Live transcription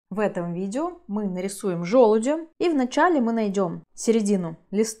В этом видео мы нарисуем желуди, и вначале мы найдем середину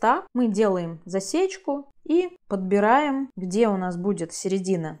листа, мы делаем засечку и подбираем, где у нас будет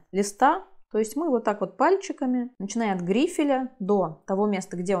середина листа. То есть мы вот так вот пальчиками, начиная от грифеля до того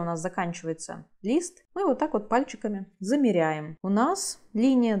места, где у нас заканчивается лист, мы вот так вот пальчиками замеряем. У нас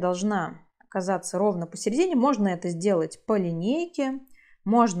линия должна оказаться ровно посередине. Можно это сделать по линейке,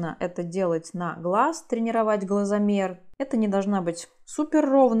 можно это делать на глаз, тренировать глазомер. Это не должна быть супер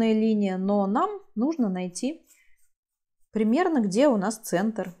ровная линия, но нам нужно найти примерно, где у нас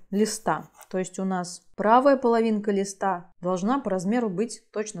центр листа. То есть у нас правая половинка листа должна по размеру быть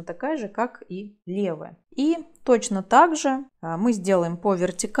точно такая же, как и левая. И точно так же мы сделаем по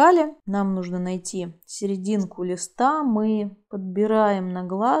вертикали. Нам нужно найти серединку листа. Мы подбираем на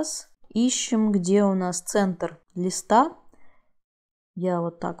глаз, ищем, где у нас центр листа. Я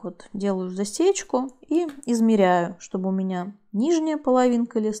вот так вот делаю засечку и измеряю, чтобы у меня нижняя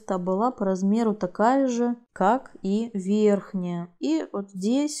половинка листа была по размеру такая же, как и верхняя. И вот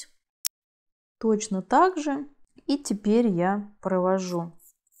здесь точно так же. И теперь я провожу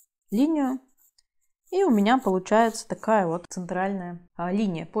линию. И у меня получается такая вот центральная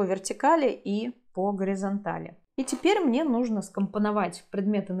линия по вертикали и по горизонтали. И теперь мне нужно скомпоновать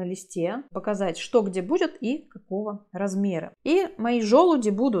предметы на листе, показать, что где будет и какого размера. И мои желуди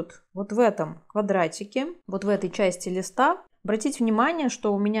будут вот в этом квадратике, вот в этой части листа. Обратите внимание,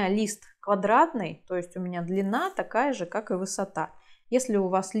 что у меня лист квадратный, то есть у меня длина такая же, как и высота. Если у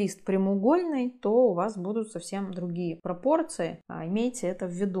вас лист прямоугольный, то у вас будут совсем другие пропорции. Имейте это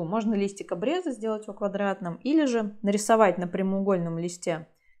в виду. Можно листик обреза сделать его квадратным, или же нарисовать на прямоугольном листе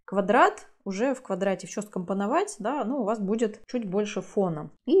квадрат, уже в квадрате все скомпоновать, да, у вас будет чуть больше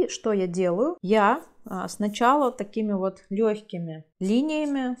фона. И что я делаю? Я сначала такими вот легкими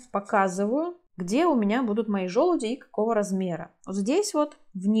линиями показываю, где у меня будут мои желуди и какого размера. Вот здесь вот,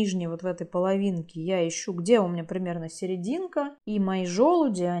 в нижней вот в этой половинке, я ищу, где у меня примерно серединка, и мои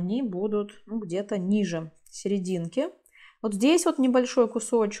желуди, они будут где-то ниже серединки. Вот здесь вот небольшой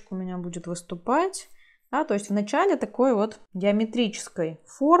кусочек у меня будет выступать. Да, то есть в начале такой вот геометрической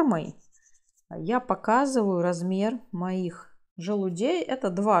формой я показываю размер моих желудей. Это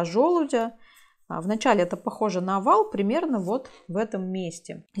 2 желудя. Вначале это похоже на овал, примерно вот в этом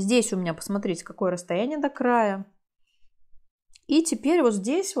месте. Здесь у меня, посмотрите, какое расстояние до края. И теперь вот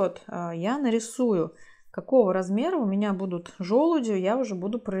здесь вот я нарисую, какого размера у меня будут желуди. Я уже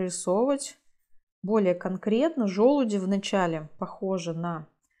буду прорисовывать более конкретно. Желуди вначале похожи на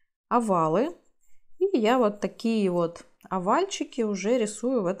овалы. И я вот такие вот овальчики уже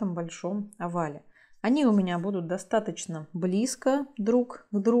рисую в этом большом овале. Они у меня будут достаточно близко друг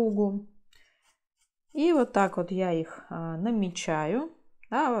к другу. И вот так вот я их намечаю.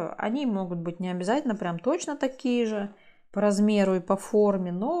 Да, они могут быть не обязательно прям точно такие же по размеру и по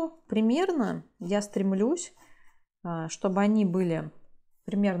форме, но примерно я стремлюсь, чтобы они были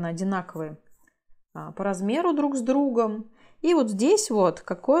примерно одинаковые по размеру друг с другом. И вот здесь вот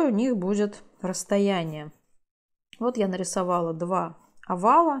какое у них будет расстояние. Вот я нарисовала 2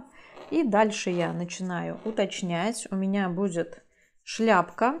 овала. И дальше я начинаю уточнять. У меня будет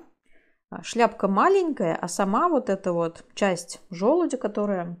шляпка. Шляпка маленькая, а сама вот эта вот часть желуди,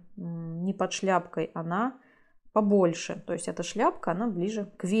 которая не под шляпкой, она побольше. То есть эта шляпка, она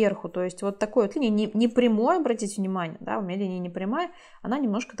ближе к верху. То есть вот такой вот линия не прямой, обратите внимание, да, у меня линия не прямая, она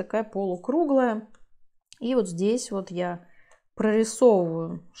немножко такая полукруглая. И вот здесь вот я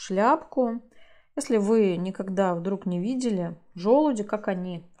прорисовываю шляпку. Если вы никогда вдруг не видели желуди, как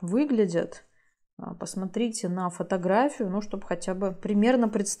они выглядят, посмотрите на фотографию, чтобы хотя бы примерно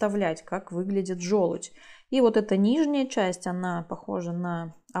представлять, как выглядит желудь. И вот эта нижняя часть, она похожа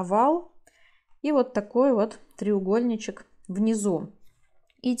на овал. И вот такой вот треугольничек внизу.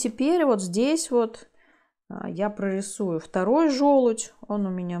 И теперь вот здесь вот я прорисую второй желудь. Он у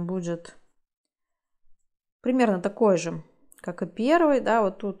меня будет примерно такой же, как и первый. Да,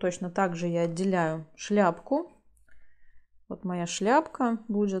 вот тут точно так же я отделяю шляпку. Вот моя шляпка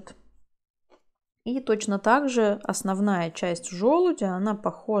будет. И точно так же основная часть желудя, она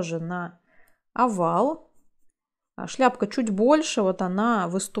похожа на овал. Шляпка чуть больше, вот она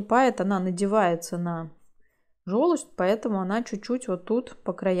выступает, она надевается на желудь, поэтому она чуть-чуть вот тут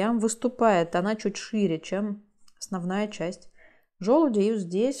по краям выступает. Она чуть шире, чем основная часть желудя. И вот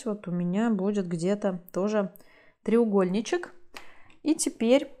здесь вот у меня будет где-то тоже треугольничек. И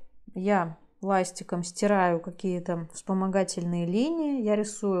теперь я ластиком стираю какие-то вспомогательные линии. Я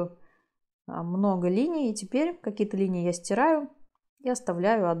рисую много линий, и теперь какие-то линии я стираю и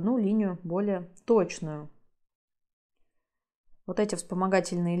оставляю одну линию более точную. Вот эти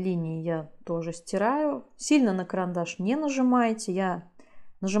вспомогательные линии я тоже стираю. Сильно на карандаш не нажимайте. Я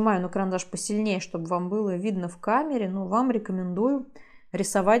нажимаю на карандаш посильнее, чтобы вам было видно в камере, но вам рекомендую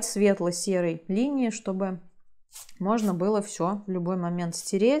рисовать светло-серой линией, чтобы можно было все в любой момент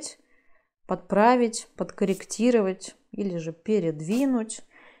стереть, подправить, подкорректировать или же передвинуть.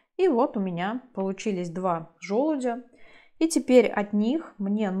 И вот у меня получились два желудя. И теперь от них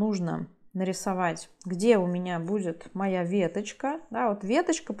мне нужно нарисовать, где у меня будет моя веточка. Да, вот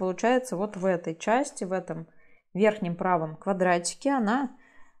веточка получается вот в этой части, в этом верхнем правом квадратике. Она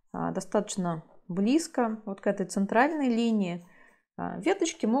достаточно близко вот к этой центральной линии.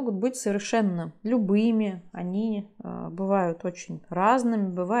 Веточки могут быть совершенно любыми. Они бывают очень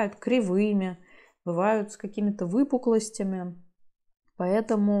разными, бывают кривыми, бывают с какими-то выпуклостями.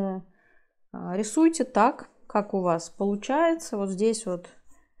 Поэтому рисуйте так, как у вас получается. Вот здесь вот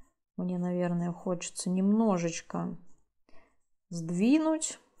мне, наверное, хочется немножечко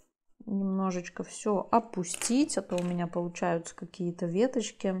сдвинуть, немножечко все опустить, а то у меня получаются какие-то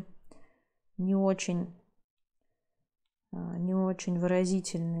веточки не очень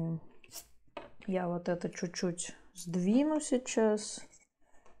выразительные. Я вот это чуть-чуть сдвину сейчас.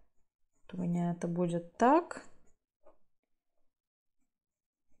 Вот у меня это будет так.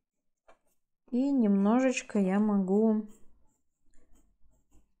 И немножечко я могу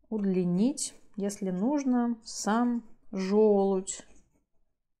удлинить, если нужно, сам желудь.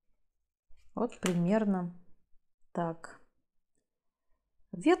 Вот примерно так.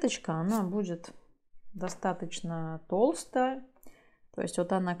 Веточка, она будет достаточно толстая. То есть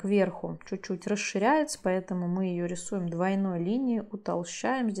вот она кверху чуть-чуть расширяется, поэтому мы ее рисуем двойной линией,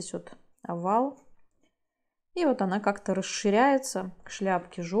 утолщаем. Здесь вот овал. И вот она как-то расширяется к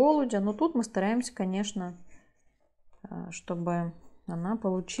шляпке желудя. Но тут мы стараемся, конечно, чтобы она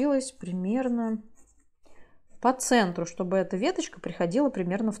получилась примерно по центру, чтобы эта веточка приходила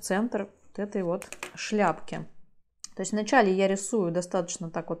примерно в центр вот этой вот шляпки. То есть вначале я рисую достаточно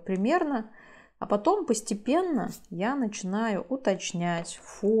так вот примерно, а потом постепенно я начинаю уточнять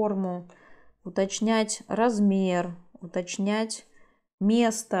форму, уточнять размер, уточнять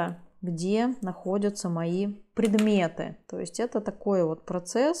место, где находятся мои предметы. То есть это такой вот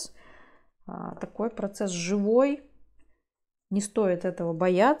процесс живой. Не стоит этого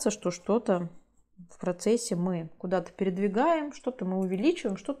бояться, что что-то в процессе мы куда-то передвигаем, что-то мы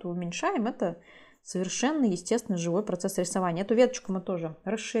увеличиваем, что-то уменьшаем. Это совершенно естественный живой процесс рисования. Эту веточку мы тоже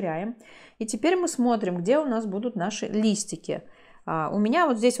расширяем. И теперь мы смотрим, где у нас будут наши листики. У меня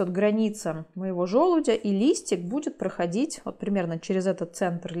вот здесь вот граница моего желудя, и листик будет проходить вот примерно через этот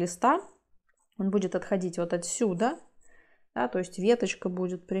центр листа. Он будет отходить вот отсюда. Да, то есть веточка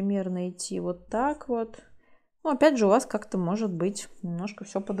будет примерно идти вот так вот. Но опять же у вас как-то может быть немножко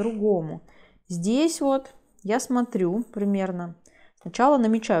все по-другому. Здесь вот я смотрю примерно. Сначала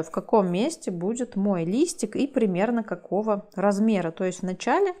намечаю, в каком месте будет мой листик и примерно какого размера. То есть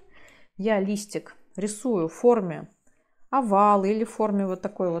вначале я листик рисую в форме овала или в форме вот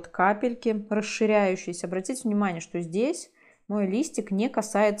такой вот капельки расширяющейся. Обратите внимание, что здесь мой листик не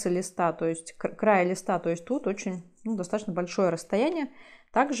касается листа, то есть края листа. То есть тут очень достаточно большое расстояние.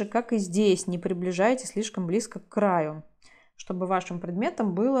 Так же, как и здесь, не приближайте слишком близко к краю, чтобы вашим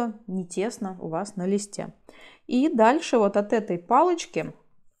предметом было не тесно у вас на листе. И дальше вот от этой палочки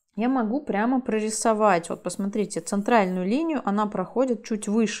я могу прямо прорисовать. Вот посмотрите, центральную линию, она проходит чуть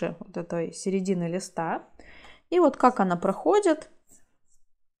выше вот этой середины листа. И вот как она проходит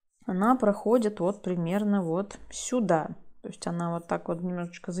вот примерно вот сюда. То есть она вот так вот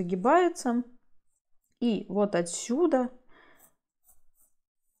немножечко загибается. И вот отсюда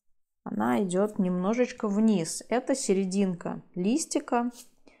она идет немножечко вниз. Это серединка листика.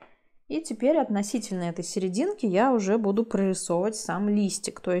 И теперь относительно этой серединки я уже буду прорисовывать сам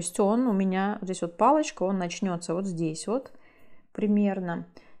листик. То есть он у меня, здесь вот палочка, он начнется вот здесь вот примерно.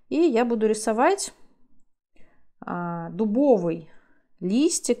 И я буду рисовать дубовый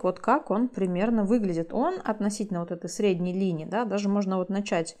листик, вот как он примерно выглядит. Он относительно вот этой средней линии, да, даже можно вот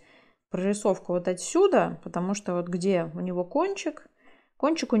начать прорисовку вот отсюда, потому что вот где у него кончик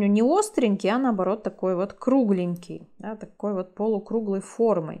у него не остренький, а наоборот такой вот кругленький, да, такой вот полукруглой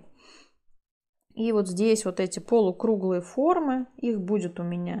формой. И вот здесь вот эти полукруглые формы, их будет у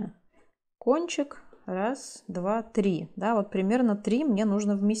меня кончик, 1, 2, 3, да, вот примерно 3 мне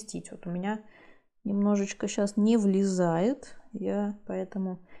нужно вместить. Вот у меня немножечко сейчас не влезает, я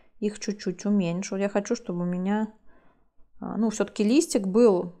поэтому их чуть-чуть уменьшу. Я хочу, чтобы у меня, все-таки листик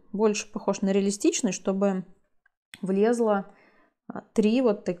был больше похож на реалистичный, чтобы влезло 3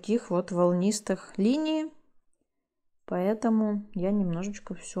 вот таких вот волнистых линии. Поэтому я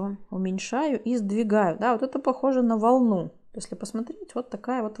немножечко все уменьшаю и сдвигаю. Да, вот это похоже на волну. Если посмотреть, вот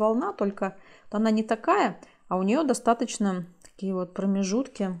такая вот волна, только она не такая, а у нее достаточно такие вот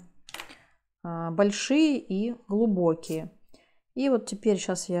промежутки большие и глубокие. И вот теперь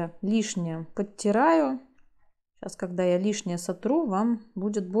сейчас я лишнее подтираю. Сейчас, когда я лишнее сотру, вам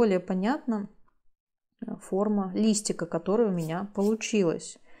будет более понятна форма листика, которая у меня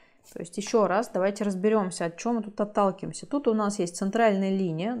получилась. То есть еще раз давайте разберемся, от чем мы тут отталкиваемся. Тут у нас есть центральная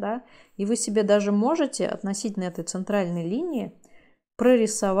линия, да, и вы себе даже можете относительно этой центральной линии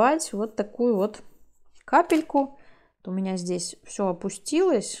прорисовать вот такую вот капельку. У меня здесь все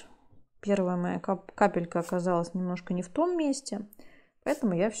опустилось. Первая моя капелька оказалась немножко не в том месте,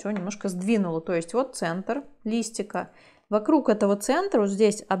 поэтому я все немножко сдвинула. То есть вот центр листика. Вокруг этого центра, вот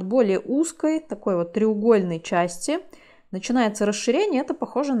здесь от более узкой, такой вот треугольной части, начинается расширение, это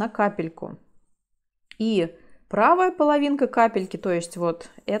похоже на капельку. И правая половинка капельки, то есть вот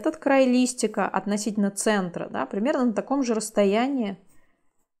этот край листика относительно центра, да, примерно на таком же расстоянии,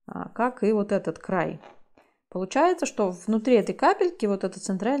 как и вот этот край. Получается, что внутри этой капельки вот эта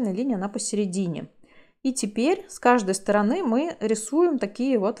центральная линия, она посередине. И теперь с каждой стороны мы рисуем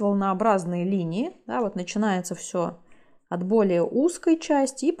такие вот волнообразные линии. Да, вот начинается все от более узкой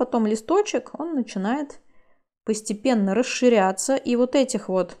части, и потом листочек, он начинает постепенно расширяться. И вот этих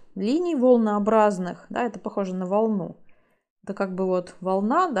вот линий волнообразных, да, это похоже на волну. Это как бы вот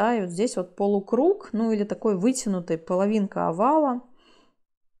волна, да, и вот здесь вот полукруг, ну или такой вытянутый половинка овала.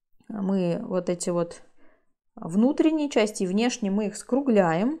 Мы вот эти вот внутренние части и внешние мы их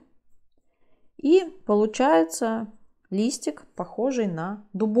скругляем. И получается листик, похожий на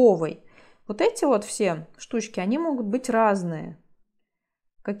дубовый. Вот эти вот все штучки, они могут быть разные.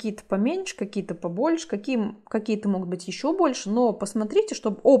 Какие-то поменьше, какие-то побольше, какие-то могут быть еще больше. Но посмотрите,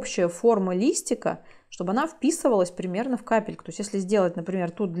 чтобы общая форма листика, чтобы она вписывалась примерно в капельку. То есть если сделать,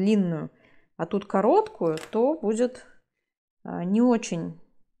 например, тут длинную, а тут короткую, то будет не очень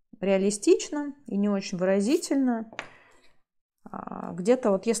реалистично и не очень выразительно. Где-то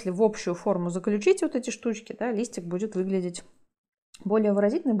вот если в общую форму заключить вот эти штучки, да, листик будет выглядеть более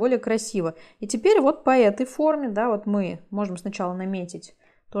выразительно, более красиво. И теперь вот по этой форме, да, вот мы можем сначала наметить,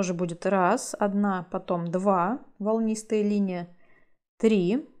 тоже будет раз, одна, потом два волнистые линии,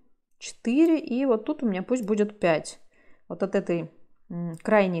 3, 4, и вот тут у меня пусть будет 5. Вот от этой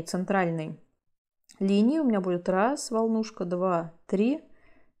крайней центральной линии у меня будет раз волнушка, 2, 3,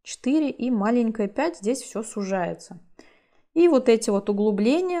 4 и маленькая 5. Здесь все сужается. И вот эти вот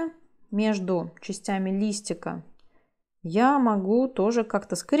углубления между частями листика я могу тоже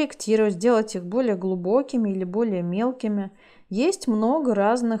как-то скорректировать, сделать их более глубокими или более мелкими. Есть много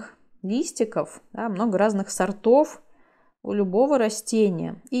разных листиков, да, много разных сортов у любого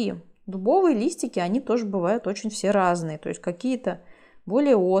растения. И дубовые листики, они тоже бывают очень все разные. То есть какие-то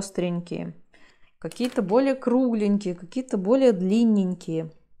более остренькие, какие-то более кругленькие, какие-то более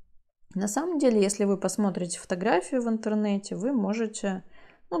длинненькие. На самом деле, если вы посмотрите фотографию в интернете, вы можете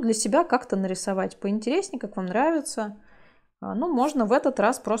для себя как-то нарисовать поинтереснее, как вам нравится. Ну, можно в этот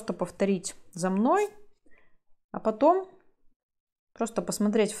раз просто повторить за мной, а потом просто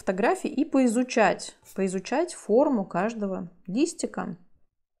посмотреть фотографии и поизучать форму каждого листика.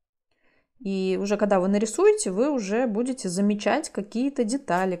 И уже когда вы нарисуете, вы уже будете замечать какие-то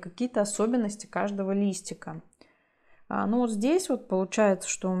детали, какие-то особенности каждого листика. Ну вот здесь вот получается,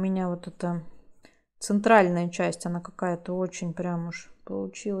 что у меня вот эта центральная часть, она какая-то очень прям уж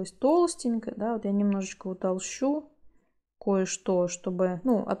получилась толстенькая, да, вот я немножечко утолщу кое-что, чтобы,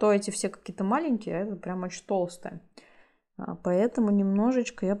 а то эти все какие-то маленькие, а это прям очень толстое. Поэтому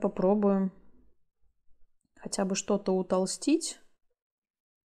немножечко я попробую хотя бы что-то утолстить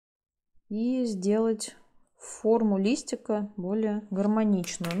и сделать форму листика более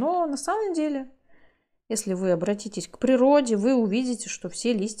гармоничную. Но на самом деле, если вы обратитесь к природе, вы увидите, что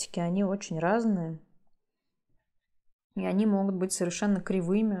все листики, они очень разные. И они могут быть совершенно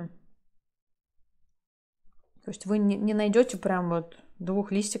кривыми. То есть вы не найдете прям вот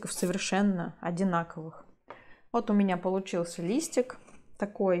двух листиков совершенно одинаковых. Вот у меня получился листик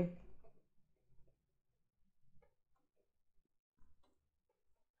такой.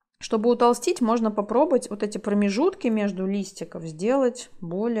 Чтобы утолстить, можно попробовать вот эти промежутки между листиков сделать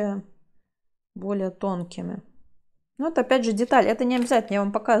более тонкими. Но это опять же деталь, это не обязательно, я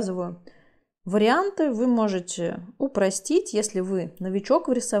вам показываю варианты. Вы можете упростить, если вы новичок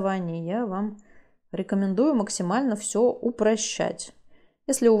в рисовании, я вам рекомендую максимально все упрощать.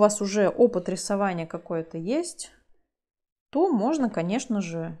 Если у вас уже опыт рисования какой-то есть, то можно, конечно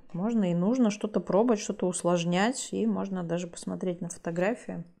же, можно и нужно что-то пробовать, что-то усложнять, и можно даже посмотреть на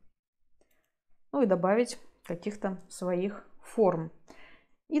фотографии, и добавить каких-то своих форм.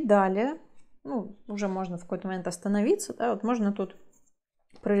 И далее, уже можно в какой-то момент остановиться, да, вот можно тут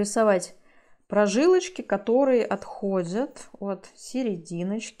прорисовать прожилочки, которые отходят от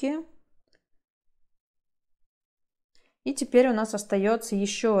серединочки. И теперь у нас остается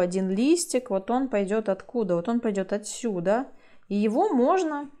еще один листик. Вот он пойдет откуда? Вот он пойдет отсюда. И его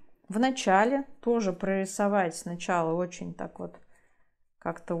можно в начале тоже прорисовать сначала очень так вот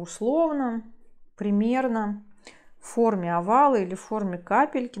как-то условно, примерно в форме овала или в форме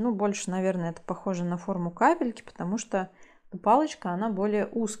капельки. Ну, больше, наверное, это похоже на форму капельки, потому что палочка, она более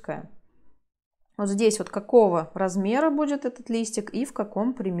узкая. Вот здесь вот какого размера будет этот листик и в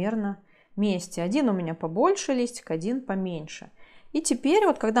каком примерно месте. Один у меня побольше листик, один поменьше. И теперь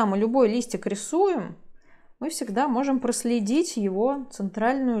вот, когда мы любой листик рисуем, мы всегда можем проследить его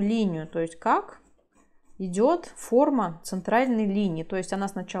центральную линию. То есть как идет форма центральной линии. То есть она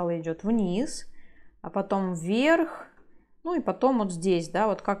сначала идет вниз, а потом вверх, ну и потом вот здесь, да,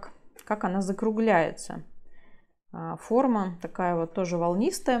 вот как она закругляется. Форма такая вот тоже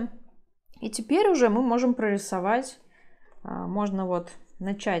волнистая. И теперь уже мы можем прорисовать, можно вот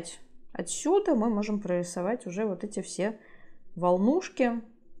начать отсюда, мы можем прорисовать уже вот эти все волнушки,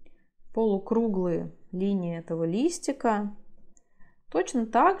 полукруглые линии этого листика. Точно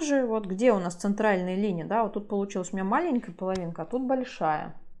так же, вот где у нас центральная линия, да, вот тут получилась у меня маленькая половинка, а тут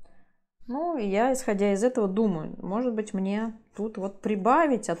большая. Ну, и я, исходя из этого, думаю, может быть, мне тут вот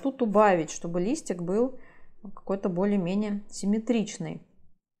прибавить, а тут убавить, чтобы листик был какой-то более-менее симметричный.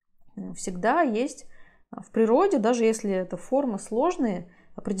 Всегда есть в природе, даже если это формы сложные,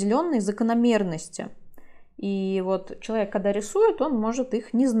 определенные закономерности. И вот человек, когда рисует, он может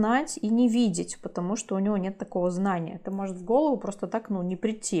их не знать и не видеть, потому что у него нет такого знания. Это может в голову просто так, ну, не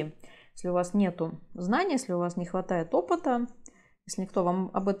прийти. Если у вас нет знаний, если у вас не хватает опыта, если никто вам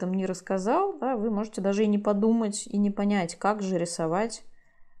об этом не рассказал, да, вы можете даже и не подумать, и не понять, как же рисовать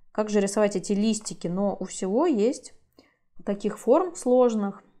эти листики. Но у всего есть таких форм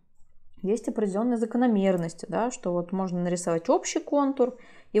сложных, есть определенные закономерности, да, что вот можно нарисовать общий контур,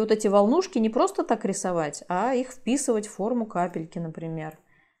 и вот эти волнушки не просто так рисовать, а их вписывать в форму капельки, например.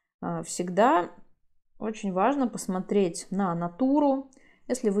 Всегда очень важно посмотреть на натуру,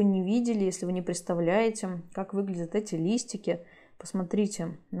 если вы не видели, если вы не представляете, как выглядят эти листики,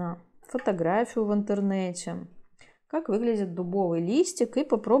 посмотрите на фотографию в интернете, как выглядит дубовый листик, и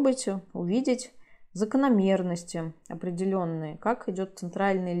попробуйте увидеть закономерности определенные, как идет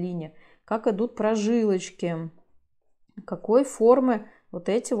центральная линия, как идут прожилочки, какой формы вот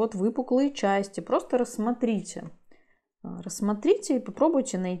эти вот выпуклые части. Просто рассмотрите. Рассмотрите и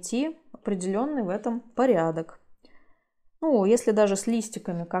попробуйте найти определенный в этом порядок. Ну, если даже с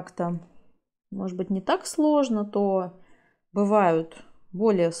листиками как-то, может быть, не так сложно, то бывают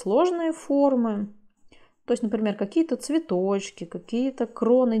более сложные формы. То есть, например, какие-то цветочки, какие-то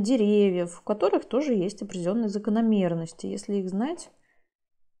кроны деревьев, в которых тоже есть определенные закономерности. Если их знать,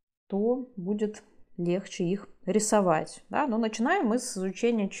 то будет легче их рисовать. Да? Но начинаем мы с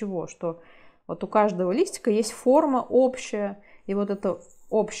изучения чего? Что вот у каждого листика есть форма общая. И вот эта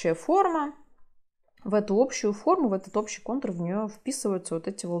общая форма, в эту общую форму, в этот общий контур, в нее вписываются вот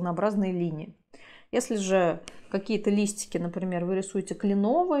эти волнообразные линии. Если же какие-то листики, например, вы рисуете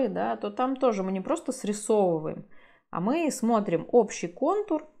кленовые, да, то там тоже мы не просто срисовываем, а мы смотрим общий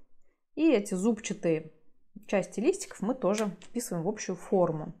контур, и эти зубчатые части листиков мы тоже вписываем в общую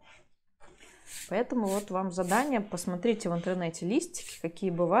форму. Поэтому вот вам задание: посмотрите в интернете листики,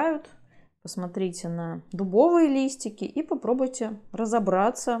 какие бывают, посмотрите на дубовые листики и попробуйте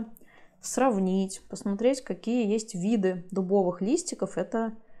разобраться, сравнить, посмотреть, какие есть виды дубовых листиков.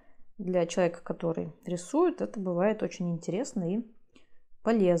 Это для человека, который рисует, это бывает очень интересно и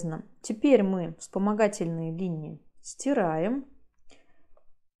полезно. Теперь мы вспомогательные линии стираем.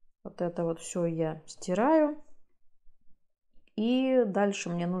 Вот это вот все я стираю. И дальше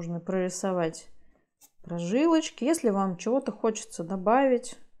мне нужно прорисовать прожилочки. Если вам чего-то хочется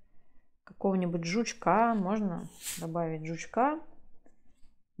добавить, какого-нибудь жучка, можно добавить жучка,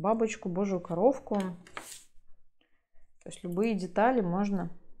 бабочку, божью коровку. То есть любые детали можно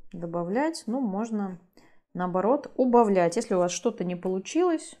добавлять, ну, можно наоборот убавлять. Если у вас что-то не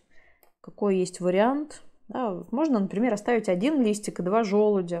получилось, какой есть вариант, да, можно, например, оставить один листик и 2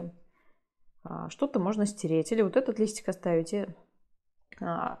 желудя. Что-то можно стереть. Или вот этот листик оставить, и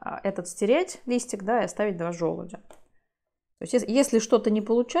этот стереть листик, да, и оставить 2 желудя. То есть, если что-то не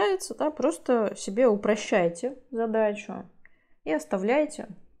получается, да, просто себе упрощайте задачу и оставляйте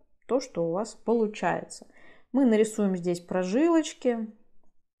то, что у вас получается. Мы нарисуем здесь прожилочки.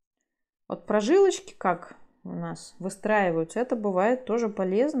 Вот прожилочки, как у нас выстраиваются, это бывает тоже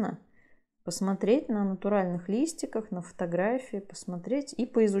полезно. Посмотреть на натуральных листиках, на фотографии, посмотреть и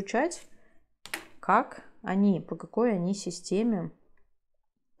поизучать, как они, по какой они системе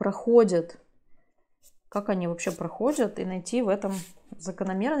проходят как они вообще проходят, и найти в этом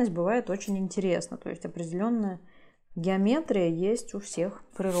закономерность бывает очень интересно. То есть определенная геометрия есть у всех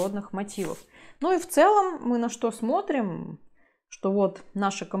природных мотивов. Ну и в целом мы на что смотрим, что вот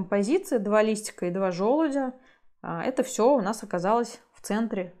наша композиция, 2 листика и 2 желудя, это все у нас оказалось в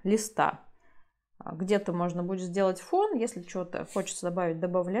центре листа. Где-то можно будет сделать фон, если что-то хочется добавить,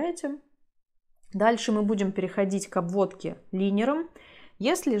 добавляйте. Дальше мы будем переходить к обводке линером.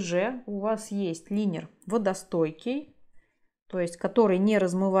 Если же у вас есть линер водостойкий, то есть который не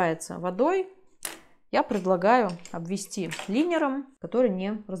размывается водой, я предлагаю обвести линером, который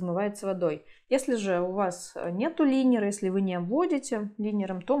не размывается водой. Если же у вас нету линера, если вы не обводите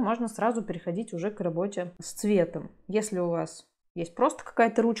линером, то можно сразу переходить уже к работе с цветом. Если у вас есть просто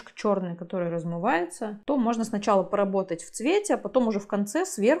какая-то ручка черная, которая размывается, то можно сначала поработать в цвете, а потом уже в конце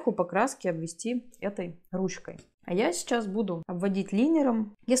сверху по краске обвести этой ручкой. А я сейчас буду обводить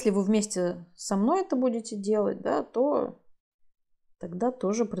линером. Если вы вместе со мной это будете делать, да, то тогда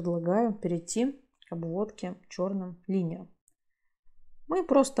тоже предлагаю перейти к обводке черным линером. Мы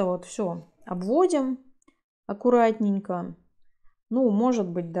просто вот все обводим аккуратненько. Ну, может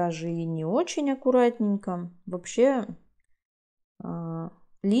быть, даже и не очень аккуратненько. Вообще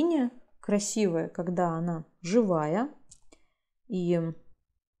линия красивая, когда она живая. И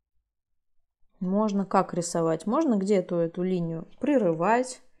можно как рисовать? Можно где-то эту линию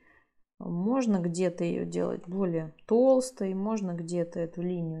прерывать. Можно где-то ее делать более толстой. Можно где-то эту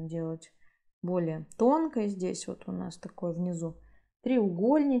линию делать более тонкой. Здесь вот у нас такой внизу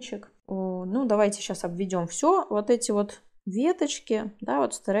треугольничек. Ну, давайте сейчас обведем все. Вот эти вот веточки, да,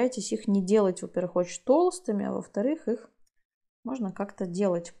 вот старайтесь их не делать, во-первых, очень толстыми, а во-вторых, их можно как-то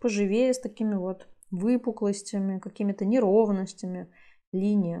делать поживее, с такими вот выпуклостями, какими-то неровностями.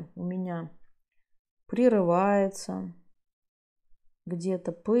 Линия у меня прерывается,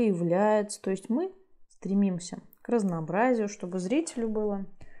 где-то появляется. То есть мы стремимся к разнообразию, чтобы зрителю было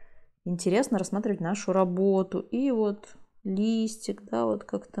интересно рассматривать нашу работу. И вот листик, да, вот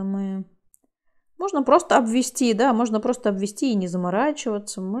как-то мы... Можно просто обвести, да, можно просто обвести и не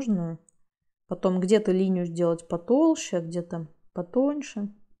заморачиваться. Можно потом где-то линию сделать потолще, а где-то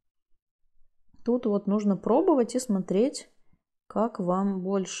потоньше. Тут вот нужно пробовать и смотреть, как вам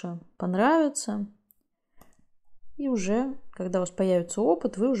больше понравится. И уже, когда у вас появится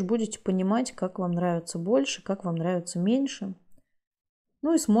опыт, вы уже будете понимать, как вам нравится больше, как вам нравится меньше.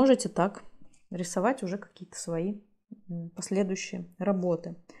 Ну и сможете так рисовать уже какие-то свои последующие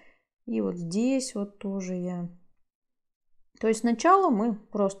работы. И вот здесь вот тоже я... То есть сначала мы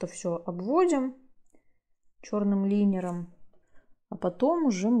просто все обводим черным линером, а потом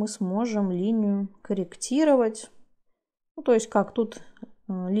уже мы сможем линию корректировать. Ну, то есть как тут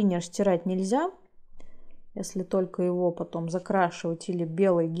линер стирать нельзя, если только его потом закрашивать или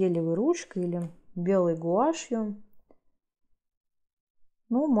белой гелевой ручкой, или белой гуашью.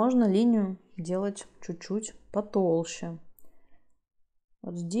 Ну, можно линию делать чуть-чуть потолще.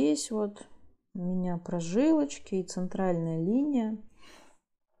 Вот здесь вот у меня прожилочки и центральная линия.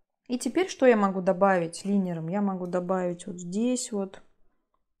 И теперь что я могу добавить линером? Я могу добавить вот здесь вот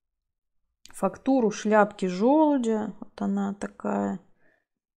фактуру шляпки желудя. Вот она такая.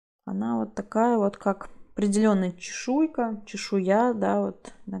 Она вот такая вот, как определенная чешуя, да,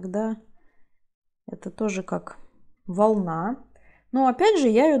 вот иногда это тоже как волна. Но опять же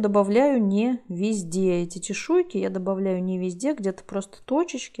я ее добавляю не везде. Эти чешуйки я добавляю не везде, где-то просто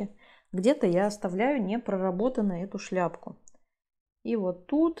точечки, где-то я оставляю не проработанную эту шляпку. И вот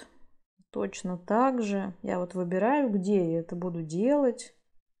тут точно так же я вот выбираю, где я это буду делать.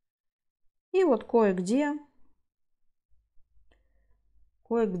 И вот кое-где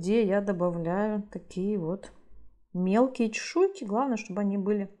я добавляю такие вот мелкие чешуйки. Главное, чтобы они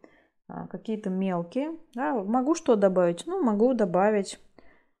были какие-то мелкие. Да, могу что добавить? Ну, могу добавить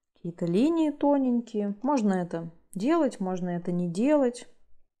какие-то линии тоненькие. Можно это делать, можно это не делать.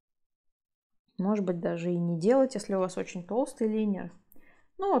 Может быть, даже и не делать, если у вас очень толстый линер.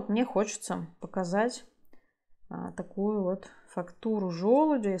 Ну, вот мне хочется показать такую вот фактуру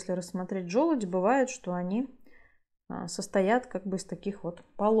желудя. Если рассмотреть желуди, бывает, что они состоят как бы из таких вот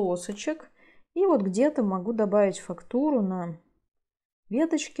полосочек. И вот где-то могу добавить фактуру на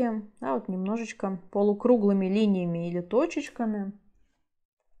веточки, да, вот немножечко полукруглыми линиями или точечками.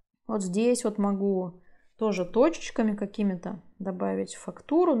 Вот здесь вот могу тоже точечками какими-то добавить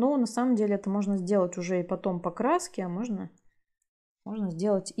фактуру, но на самом деле это можно сделать уже и потом по краске, а можно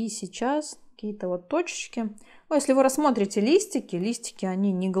сделать и сейчас какие-то вот точечки. Ну, если вы рассмотрите листики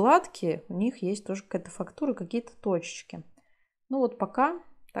они не гладкие, у них есть тоже какая-то фактура, какие-то точечки. Ну вот пока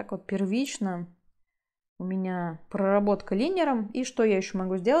так вот первично у меня проработка линером. И что я еще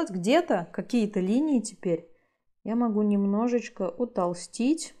могу сделать? Где-то какие-то линии теперь я могу немножечко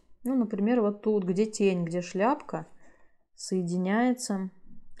утолстить. Ну, например, вот тут, где тень, где шляпка соединяется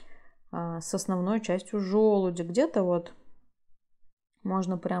с основной частью желуди. Где-то вот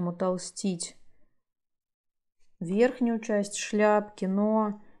можно прям утолстить верхнюю часть шляпки,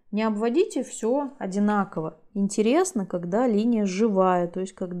 но не обводите все одинаково. Интересно, когда линия живая, то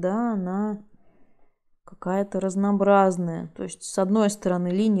есть когда она какая-то разнообразная. То есть с одной стороны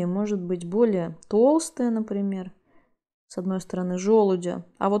линия может быть более толстая, например, с одной стороны желудя,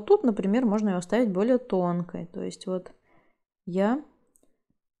 а вот тут, например, можно ее оставить более тонкой. То есть вот я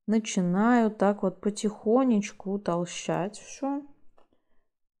начинаю так вот потихонечку утолщать все.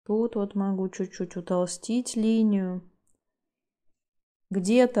 Тут вот могу чуть-чуть утолстить линию.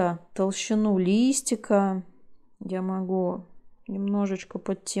 Где-то толщину листика я могу немножечко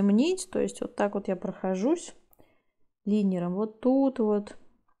подтемнить. То есть вот так вот я прохожусь линером. Вот тут вот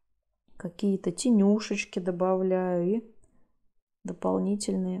какие-то тенюшечки добавляю и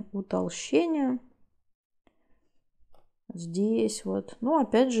дополнительные утолщения. Здесь вот. Но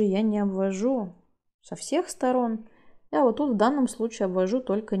опять же я не обвожу со всех сторон. Я вот тут в данном случае обвожу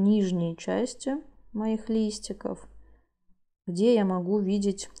только нижние части моих листиков, где я могу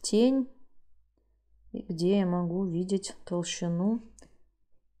видеть тень и где я могу видеть толщину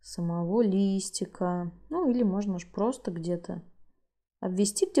самого листика. Ну или можно же просто где-то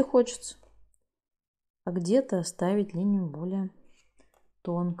обвести, где хочется, а где-то оставить линию более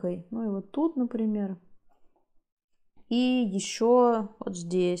тонкой. Ну и вот тут, например. И еще вот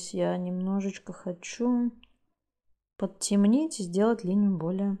здесь я немножечко хочу подтемнить и сделать линию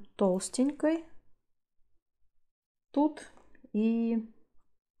более толстенькой. Тут и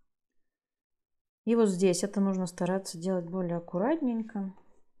вот здесь. Это нужно стараться делать более аккуратненько,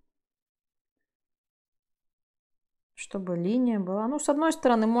 чтобы линия была... Ну, с одной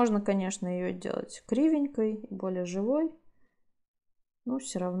стороны, можно, конечно, ее делать кривенькой, более живой. Но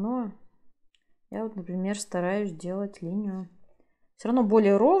все равно я вот, например, стараюсь делать линию все равно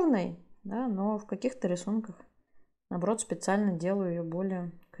более ровной, да, но в каких-то рисунках, наоборот, специально делаю ее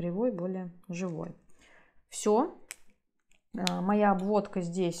более кривой, более живой. Все. Моя обводка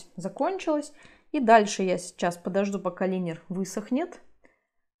здесь закончилась. И дальше я сейчас подожду, пока линер высохнет.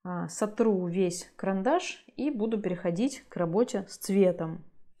 Сотру весь карандаш и буду переходить к работе с цветом.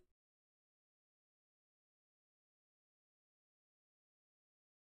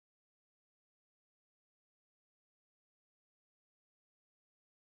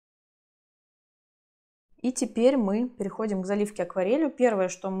 И теперь мы переходим к заливке акварелью. Первое,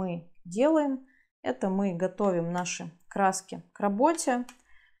 что мы делаем, это мы готовим наши краски к работе.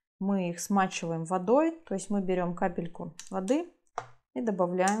 Мы их смачиваем водой, то есть мы берем капельку воды и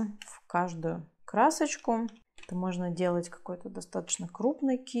добавляем в каждую красочку. Это можно делать какой-то достаточно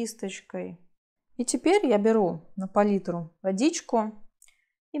крупной кисточкой. И теперь я беру на палитру водичку,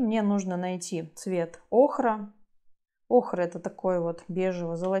 и мне нужно найти цвет охра. Охра — это такой вот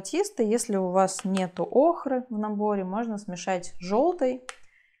бежево-золотистый. Если у вас нету охры в наборе, можно смешать желтый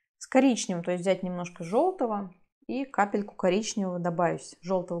с коричневым, то есть взять немножко желтого и капельку коричневого добавить.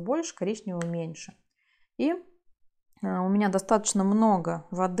 Желтого больше, коричневого меньше. И у меня достаточно много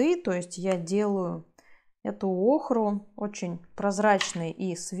воды, то есть я делаю эту охру очень прозрачной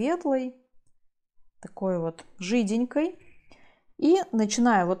и светлой, такой вот жиденькой. И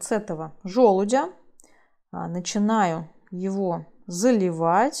начинаю вот с этого желудя, начинаю его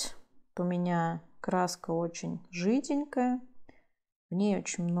заливать. У меня краска очень жиденькая, в ней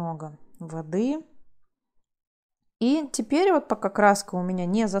очень много воды. И теперь вот пока краска у меня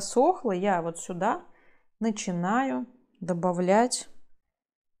не засохла, я вот сюда начинаю добавлять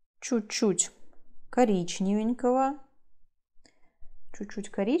чуть-чуть коричневенького,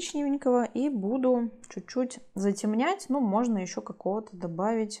 и буду чуть-чуть затемнять. Ну, можно еще какого-то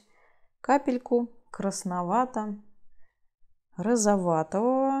добавить капельку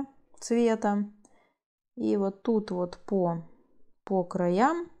красновато-розоватого цвета. И вот тут вот по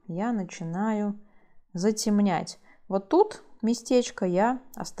краям я начинаю затемнять. Вот тут местечко я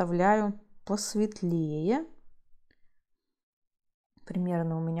оставляю посветлее.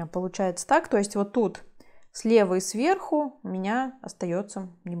 Примерно у меня получается так. То есть вот тут слева и сверху у меня остается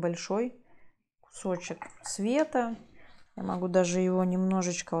небольшой кусочек света. Я могу даже его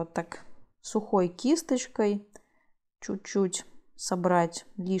немножечко вот так сухой кисточкой чуть-чуть собрать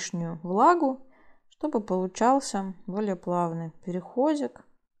лишнюю влагу, чтобы получался более плавный переходик.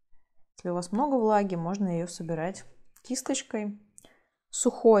 Если у вас много влаги, можно ее собирать кисточкой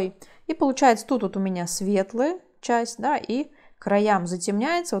сухой. И получается тут вот у меня светлая часть, да, и краям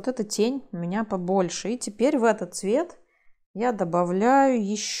затемняется, вот эта тень у меня побольше. И теперь в этот цвет я добавляю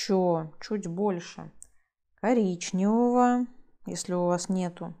еще чуть больше коричневого. Если у вас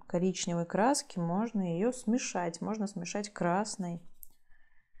нету коричневой краски, можно ее смешать. Можно смешать красный.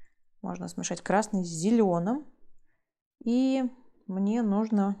 Можно смешать красный с зеленым. И мне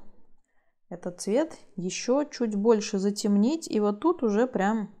нужно этот цвет еще чуть больше затемнить. И вот тут уже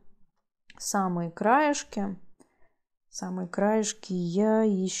прям самые краешки я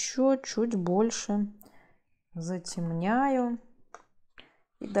еще чуть больше затемняю.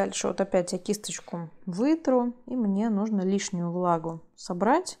 И дальше вот опять я кисточку вытру. И мне нужно лишнюю влагу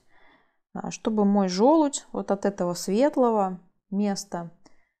собрать, чтобы мой желудь вот от этого светлого места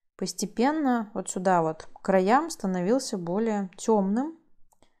постепенно вот сюда вот к краям становился более темным.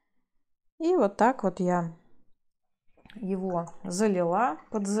 И вот так вот я его залила,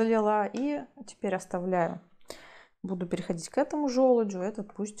 подзалила. И теперь оставляю. Буду переходить к этому желудю.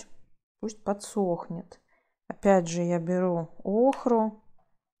 Этот пусть подсохнет. Опять же я беру охру.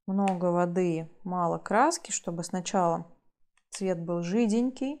 Много воды, мало краски, чтобы сначала цвет был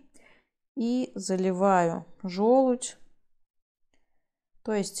жиденький. И заливаю желудь.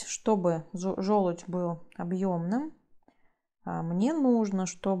 То есть, чтобы желудь был объемным, мне нужно,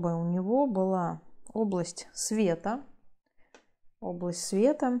 чтобы у него была область света. Область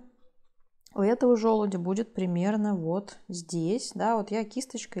света у этого желудя будет примерно вот здесь. Да, вот я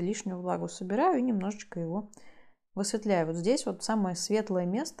кисточкой лишнюю влагу собираю и немножечко его высветляю. Вот здесь вот самое светлое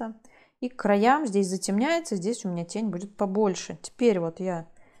место. И к краям здесь затемняется, здесь у меня тень будет побольше. Теперь вот я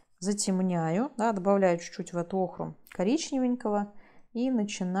затемняю, да, добавляю чуть-чуть в эту охру коричневенького и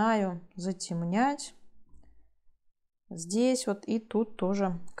начинаю затемнять. Здесь вот и тут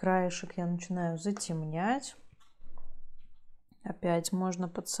тоже краешек я начинаю затемнять. Опять можно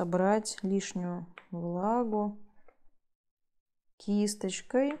подсобрать лишнюю влагу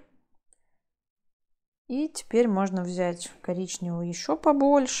кисточкой. И теперь можно взять коричневого еще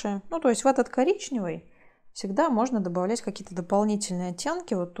побольше. Ну, то есть в этот коричневый всегда можно добавлять какие-то дополнительные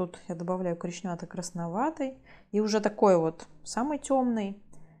оттенки. Вот тут я добавляю коричневато-красноватый. И уже такой вот самый темный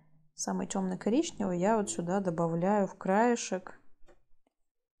коричневый я вот сюда добавляю в краешек.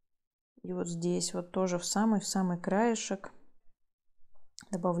 И вот здесь вот тоже в самый краешек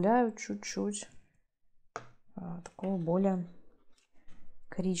добавляю чуть-чуть такого более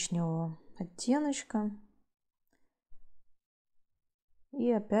коричневого оттеночка.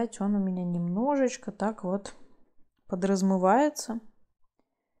 И опять он у меня немножечко так вот подразмывается.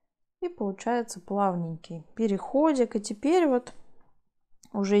 И получается плавненький переходик. И теперь вот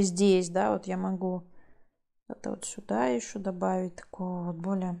уже здесь, да, вот я могу это вот сюда еще добавить такого вот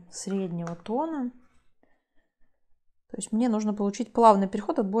более среднего тона. То есть мне нужно получить плавный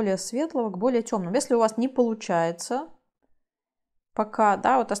переход от более светлого к более темному. Если у вас не получается пока,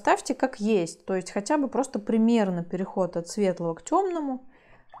 да, вот оставьте как есть. То есть хотя бы просто примерно переход от светлого к темному.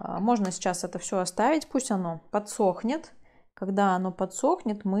 Можно сейчас это все оставить, пусть оно подсохнет. Когда оно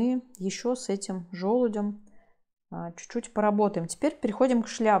подсохнет, мы еще с этим желудем чуть-чуть поработаем. Теперь переходим к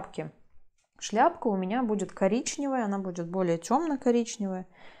шляпке. Шляпка у меня будет коричневая, она будет более темно-коричневая.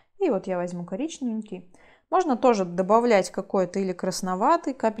 И вот я возьму коричневенький. Можно тоже добавлять какой-то или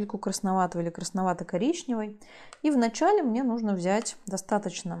красноватый, капельку красноватого или красновато-коричневый. И вначале мне нужно взять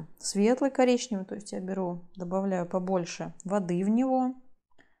достаточно светлый коричневый. То есть я беру, добавляю побольше воды в него.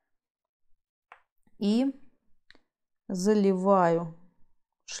 И заливаю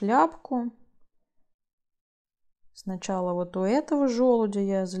шляпку. Сначала вот у этого желудя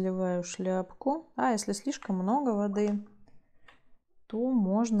я заливаю шляпку. А если слишком много воды, то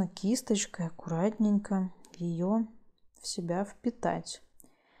можно кисточкой аккуратненько ее в себя впитать.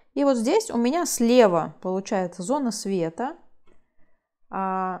 И вот здесь у меня слева получается зона света,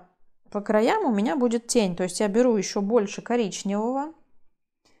 а по краям у меня будет тень. То есть я беру еще больше коричневого.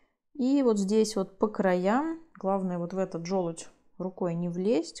 И вот здесь вот по краям, главное вот в этот желудь рукой не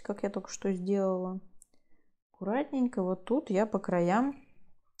влезть, как я только что сделала. Аккуратненько вот тут я по краям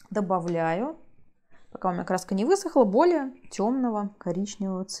добавляю, пока у меня краска не высохла, более темного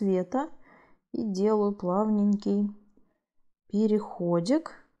коричневого цвета. И делаю плавненький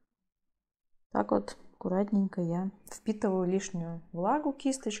переходик. Так вот аккуратненько я впитываю лишнюю влагу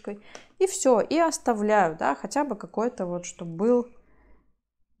кисточкой. И все, и оставляю, да, хотя бы какой-то вот, чтобы был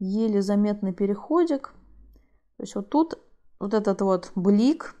еле заметный переходик. То есть вот тут вот этот вот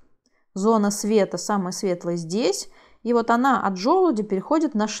блик, зона света, самая светлая здесь. И вот она от желуди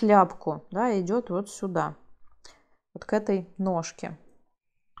переходит на шляпку, да, идет вот сюда, вот к этой ножке.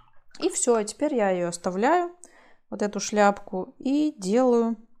 И все, теперь я ее оставляю, вот эту шляпку, и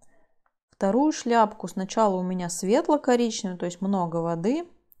делаю Вторую шляпку сначала у меня светло-коричневый, то есть много воды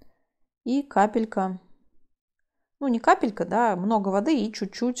и капелька, ну не капелька, да, много воды и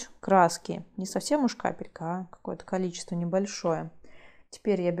чуть-чуть краски. Не совсем уж капелька, а какое-то количество небольшое.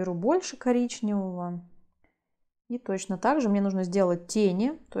 Теперь я беру больше коричневого. И точно так же мне нужно сделать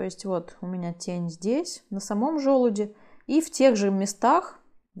тени. То есть вот у меня тень здесь, на самом желуде. И в тех же местах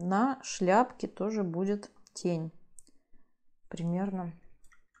на шляпке тоже будет тень. Примерно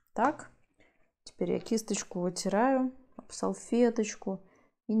так. Теперь я кисточку вытираю об салфеточку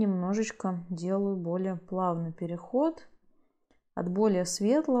и немножечко делаю более плавный переход от более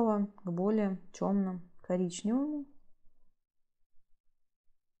светлого к более темно-коричневому.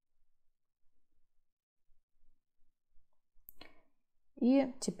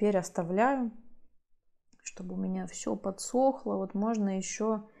 И теперь оставляю, чтобы у меня все подсохло. Вот можно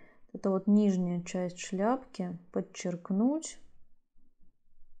еще это вот нижняя часть шляпки подчеркнуть,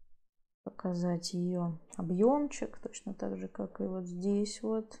 показать ее объемчик, точно так же, как и вот здесь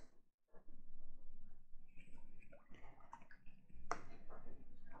вот.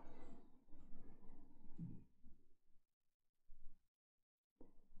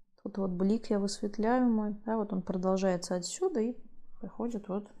 Тут вот блик я высветляю мой, да, вот он продолжается отсюда и приходит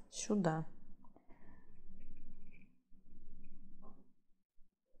вот сюда.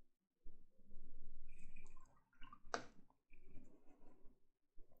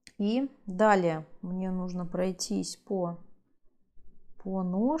 И далее мне нужно пройтись по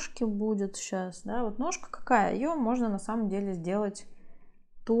ножке будет сейчас, да, вот ножка какая, ее можно на самом деле сделать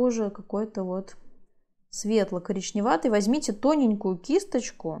тоже какой-то вот светло-коричневатый. Возьмите тоненькую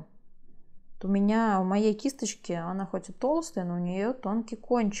кисточку. У моей кисточки, она хоть и толстая, но у нее тонкий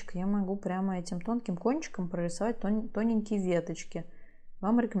кончик. Я могу прямо этим тонким кончиком прорисовать тоненькие веточки.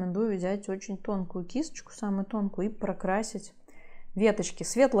 Вам рекомендую взять очень тонкую кисточку, самую тонкую, и прокрасить веточки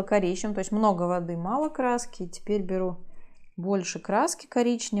светло-коричневым. То есть много воды, мало краски. Теперь беру больше краски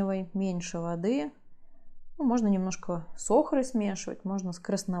коричневой, меньше воды. Ну, можно немножко с охрой смешивать, можно с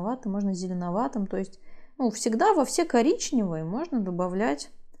красноватым, можно с зеленоватым. То есть всегда во все коричневые можно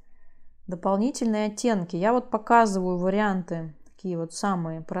добавлять дополнительные оттенки. Я вот показываю варианты такие вот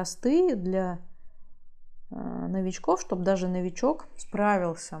самые простые для новичков, чтобы даже новичок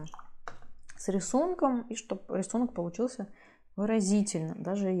справился с рисунком и чтобы рисунок получился выразительно,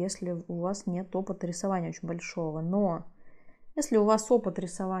 даже если у вас нет опыта рисования очень большого. Но если у вас опыт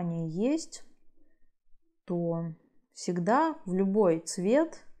рисования есть, то всегда в любой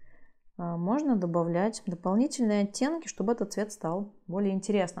цвет можно добавлять дополнительные оттенки, чтобы этот цвет стал более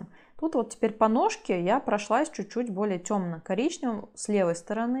интересным. Тут вот теперь по ножке я прошлась чуть-чуть более темно-коричневым с левой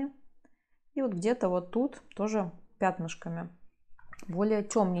стороны. И вот где-то вот тут тоже пятнышками, более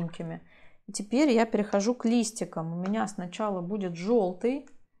темненькими. И теперь я перехожу к листикам. У меня сначала будет желтый.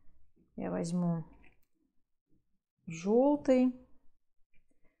 Я возьму желтый.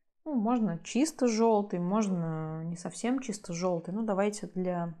 Ну, можно чисто желтый, можно не совсем чисто желтый. Ну, давайте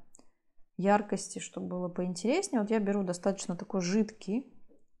для яркости, чтобы было поинтереснее. Вот я беру достаточно такой жидкий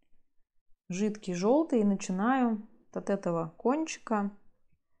желтый и начинаю от этого кончика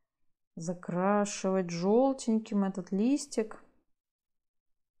закрашивать желтеньким этот листик.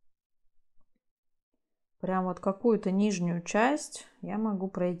 Прям вот какую-то нижнюю часть я могу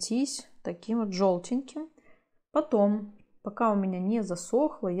пройтись таким вот желтеньким. Потом, пока у меня не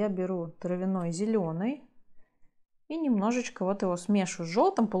засохло, я беру травяной зеленый и немножечко вот его смешиваю с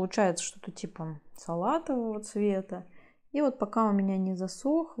желтым. Получается что-то типа салатового цвета. И вот пока у меня не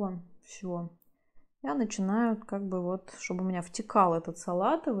засохло все, я начинаю как бы вот, чтобы у меня втекал этот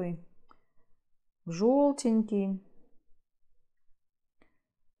салатовый в желтенький,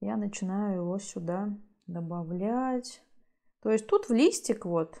 я начинаю его сюда добавлять. То есть тут в листик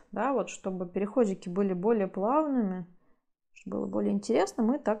вот, да, вот чтобы переходики были более плавными, чтобы было более интересно,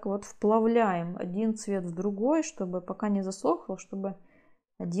 мы так вот вплавляем один цвет в другой, чтобы пока не засохло, чтобы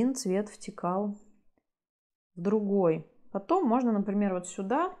один цвет втекал в другой. Потом можно, например, вот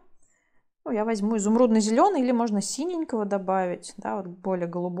сюда, я возьму изумрудно-зеленый или можно синенького добавить, да, вот более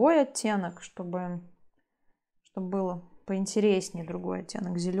голубой оттенок, чтобы было поинтереснее, другой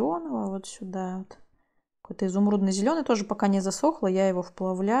оттенок зеленого вот сюда вот. Какой-то изумрудно-зеленый тоже пока не засохло, я его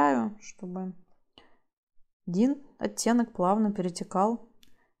вплавляю, чтобы один оттенок плавно перетекал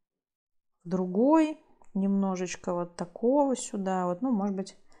в другой, немножечко вот такого сюда, вот, может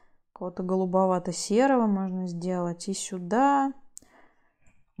быть, какого-то голубовато-серого можно сделать, и сюда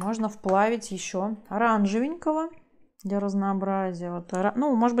можно вплавить еще оранжевенького для разнообразия. Вот,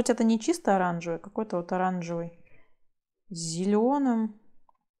 может быть, это не чисто оранжевый, какой-то вот оранжевый с зеленым.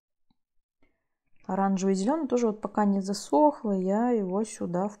 Оранжевый и зеленый тоже вот пока не засохло, я его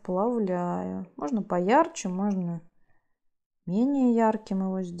сюда вплавляю. Можно поярче, можно менее ярким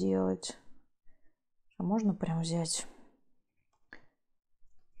его сделать. А можно прям взять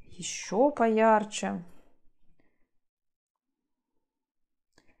еще поярче.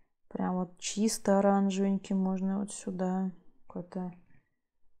 Прям вот чисто оранжевенький можно вот сюда какой-то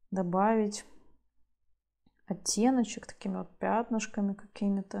добавить оттеночек такими вот пятнышками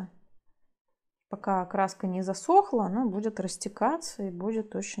какими-то. Пока краска не засохла, она будет растекаться и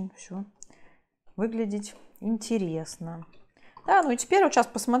будет очень все выглядеть интересно. Да, ну и теперь вот сейчас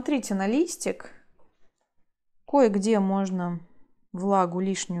посмотрите на листик. Кое-где можно влагу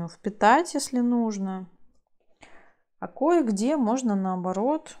лишнюю впитать, если нужно. А кое-где можно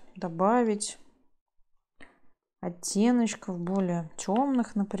наоборот добавить оттеночков более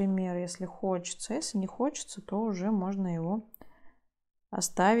темных, например, если хочется. Если не хочется, то уже можно его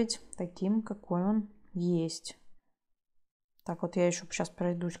оставить таким, какой он есть. Так вот я еще сейчас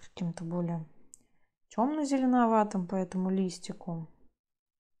пройдусь каким-то более темно-зеленоватым по этому листику.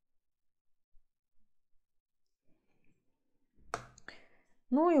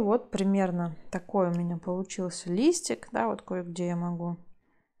 Ну и вот примерно такой у меня получился листик. Да, вот кое-где я могу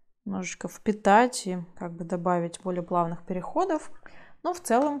немножечко впитать и как бы добавить более плавных переходов. Но в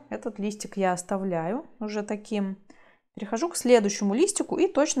целом этот листик я оставляю уже таким. Перехожу к следующему листику и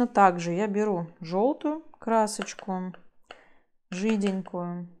точно так же я беру желтую красочку,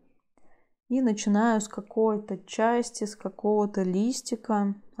 жиденькую, и начинаю с какой-то части, с какого-то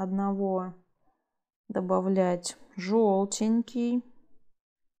листика одного добавлять желтенький.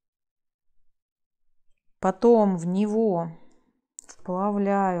 Потом в него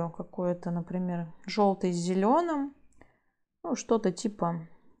вплавляю какой-то, например, желтый с зеленым. Ну, что-то типа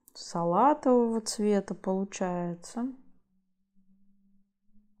салатового цвета получается.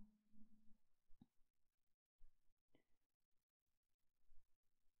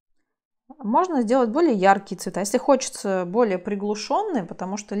 Можно сделать более яркие цвета. Если хочется более приглушенные,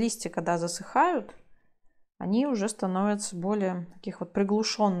 потому что листья, когда засыхают, они уже становятся более таких вот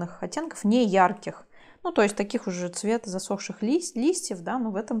приглушенных оттенков, не ярких. Ну, то есть таких уже цвета засохших листьев, да,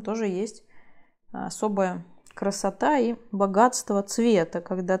 но в этом тоже есть особая красота и богатство цвета,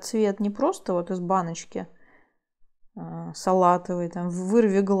 когда цвет не просто вот из баночки салатовый, там,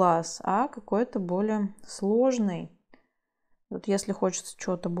 вырви глаз, а какой-то более сложный. Вот если хочется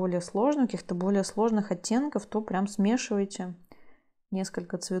чего-то более сложного, каких-то более сложных оттенков, то прям смешивайте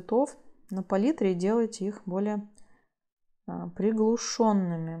несколько цветов на палитре и делайте их более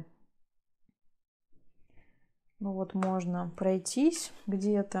приглушенными. Ну вот можно пройтись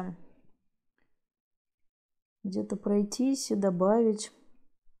где-то пройтись и добавить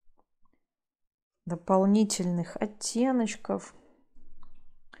дополнительных оттеночков.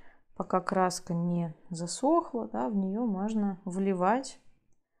 Пока краска не засохла, да, в нее можно вливать,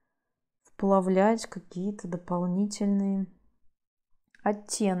 вплавлять какие-то дополнительные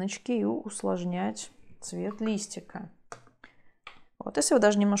оттеночки и усложнять цвет листика. Вот если вы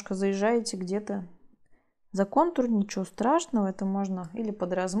даже немножко заезжаете где-то за контур, ничего страшного, это можно или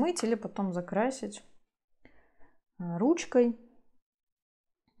подразмыть, или потом закрасить ручкой.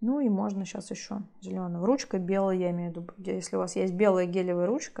 Ну и можно сейчас еще зеленой ручкой, белой, я имею в виду, если у вас есть белая гелевая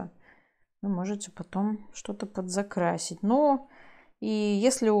ручка, вы можете потом что-то подзакрасить. Но и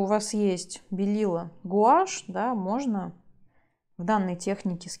если у вас есть белила гуашь, да, можно в данной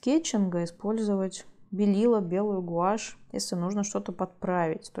технике скетчинга использовать белила, белую гуашь, если нужно что-то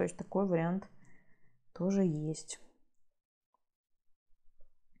подправить. То есть такой вариант тоже есть.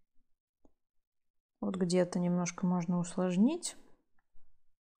 Вот где-то немножко можно усложнить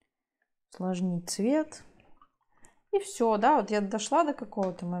цвет. И все, да, вот я дошла до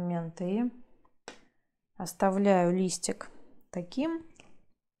какого-то момента и оставляю листик таким.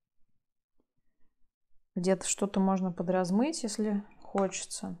 Где-то что-то можно подразмыть, если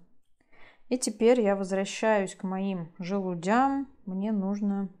хочется. И теперь я возвращаюсь к моим желудям. Мне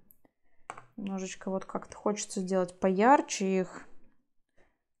нужно немножечко вот как-то хочется сделать поярче их.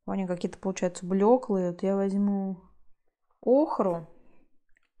 Они какие-то получаются блеклые. Вот я возьму охру.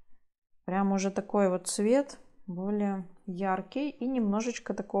 Прям уже такой вот цвет, более яркий. И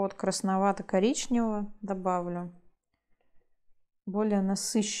немножечко такого вот красновато-коричневого добавлю. Более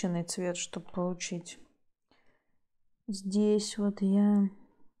насыщенный цвет, чтобы получить. Здесь вот я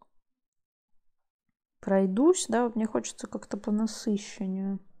пройдусь, да, вот мне хочется как-то по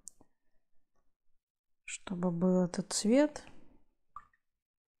насыщению, чтобы был этот цвет.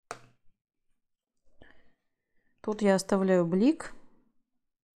 Тут я оставляю блик.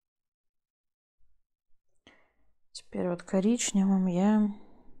 Теперь вот коричневым я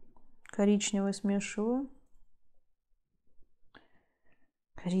коричневый смешиваю.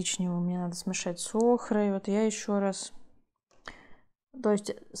 Коричневый мне надо смешать с охрой. Вот я еще раз. То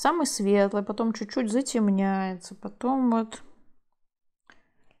есть самый светлый, потом чуть-чуть затемняется, потом вот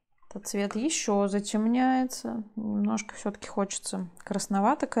этот цвет еще затемняется. Немножко все-таки хочется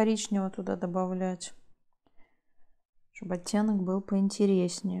красновато-коричневого туда добавлять, чтобы оттенок был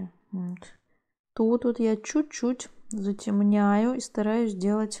поинтереснее. Вот. Тут вот я чуть-чуть затемняю и стараюсь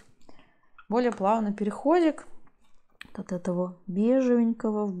сделать более плавный переходик от этого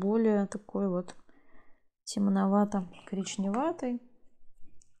бежевенького в более такой вот темновато-коричневатый.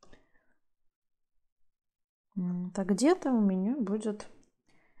 Так где-то у меня будет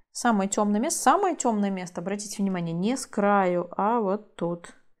самое темное место. Самое темное место, обратите внимание, не с краю, а вот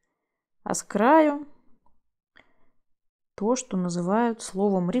тут. А с краю то, что называют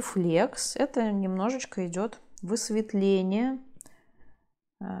словом рефлекс. Это немножечко идет высветление.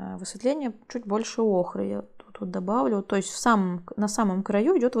 Высветление чуть больше охры. Я тут вот добавлю. То есть на самом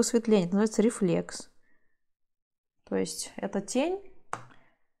краю идет высветление. Это называется рефлекс. То есть эта тень,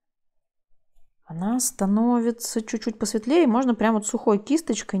 она становится чуть-чуть посветлее. Можно прямо вот сухой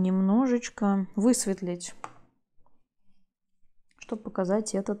кисточкой немножечко высветлить, чтобы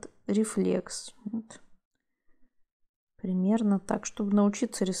показать этот рефлекс. Вот. Примерно так. Чтобы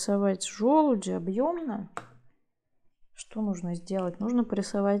научиться рисовать желуди объемно, что нужно сделать? Нужно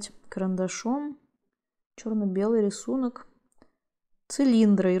порисовать карандашом черно-белый рисунок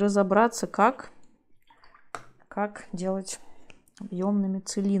цилиндра и разобраться, как делать объемными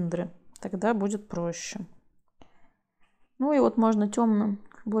цилиндры. Тогда будет проще. Ну и вот можно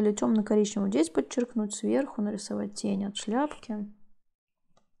более темно-коричневым здесь подчеркнуть, сверху нарисовать тень от шляпки.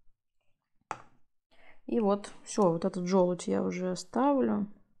 И вот все, вот этот желудь я уже оставлю.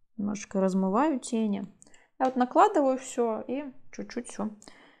 Немножко размываю тени. Я вот накладываю все и чуть-чуть все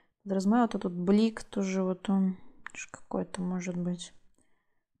размываю. Вот этот блик тоже вот он какой-то может быть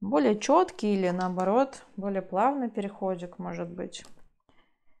более четкий или наоборот более плавный переходик может быть.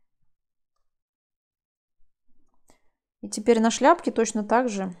 И теперь на шляпке точно так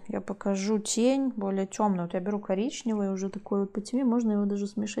же я покажу тень более темную. Вот я беру коричневый, уже такой вот потемнее. Можно его даже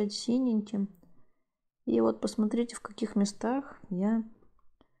смешать с синеньким. И вот посмотрите, в каких местах я...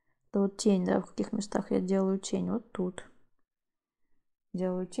 Это вот тень, да, в каких местах я делаю тень. Вот тут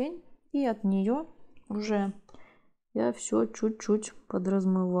делаю тень. И от нее уже я все чуть-чуть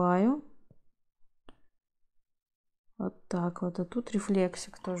подразмываю. Вот так вот. А тут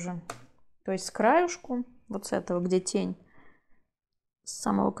рефлексик тоже. То есть с краюшку, вот с этого, где тень, с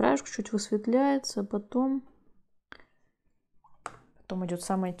самого краешка чуть высветляется, потом идет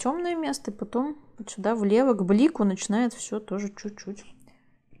самое темное место, и потом вот сюда влево к блику начинает все тоже чуть-чуть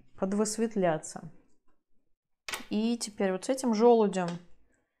подвысветляться. И теперь вот с этим желудем,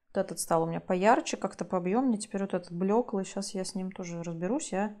 вот этот стал у меня поярче, как-то пообъемнее, теперь вот этот блеклый, сейчас я с ним тоже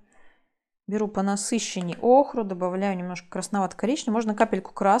разберусь. Я беру понасыщенней охру, добавляю немножко красновато-коричневого, можно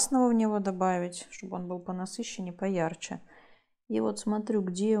капельку красного в него добавить, чтобы он был понасыщенней, поярче. И вот смотрю,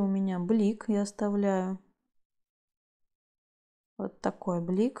 где у меня блик, я оставляю вот такой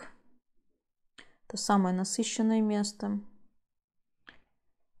блик. Это самое насыщенное место.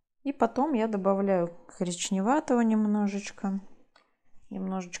 И потом я добавляю коричневатого немножечко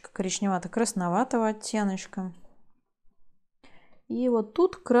коричневато-красноватого оттеночка. И вот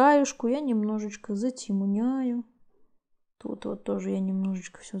тут краешку я немножечко затемняю. Тут вот тоже я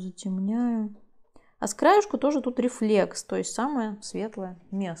немножечко все затемняю. А с краешку тоже тут рефлекс, то есть самое светлое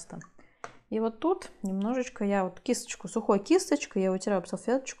место. И вот тут немножечко я вот кисточку, сухой кисточкой я вытираю об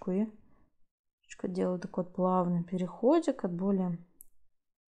салфеточку и делаю такой вот плавный переходик от более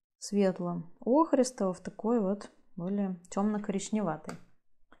светло-охристого в такой вот более темно-коричневатый.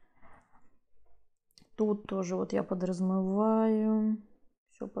 Тут тоже вот я подразмываю,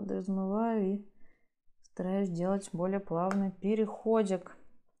 все подразмываю и стараюсь сделать более плавный переходик.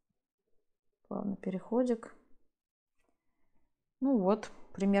 Плавный переходик. Ну вот,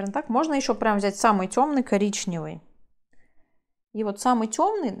 примерно так. Можно еще прям взять самый темный коричневый. И вот самый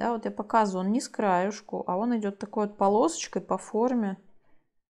темный, да, вот я показываю, он не с краешку, а он идет такой вот полосочкой по форме.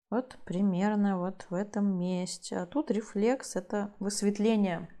 Вот примерно вот в этом месте. А тут рефлекс, это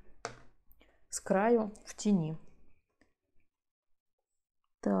высветление с краю в тени.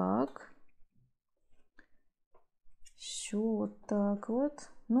 Так. Все вот так вот.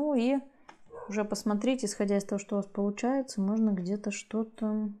 Ну и уже посмотрите, исходя из того, что у вас получается, можно где-то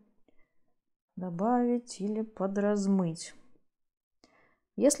что-то добавить или подразмыть.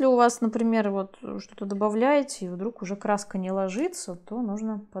 Если у вас, например, вот что-то добавляете, и вдруг уже краска не ложится, то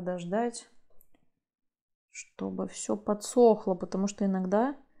нужно подождать, чтобы все подсохло, потому что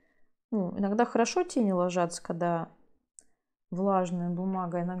иногда Ну, иногда хорошо тени ложатся, когда влажная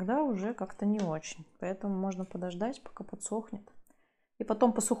бумага, иногда уже как-то не очень. Поэтому можно подождать, пока подсохнет. И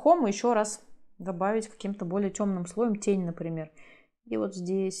потом по сухому еще раз добавить каким-то более темным слоем тень, например. И вот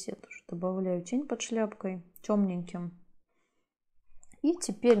здесь я тоже добавляю тень под шляпкой темненьким. И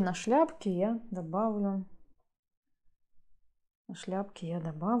теперь на шляпке я добавлю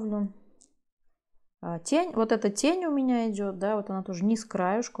тень. Вот эта тень у меня идет, да, вот она тоже низ к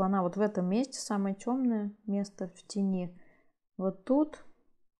краешку. Она вот в этом месте, самое темное место в тени. Вот тут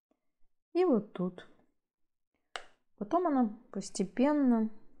и вот тут. Потом она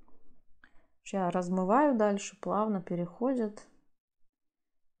постепенно, я размываю дальше, плавно переходит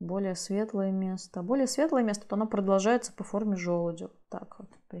в более светлое место. Более светлое место, то оно продолжается по форме желудя. Вот так вот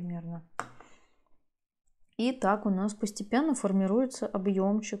примерно. И так у нас постепенно формируется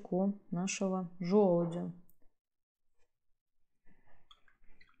объемчик у нашего желудя.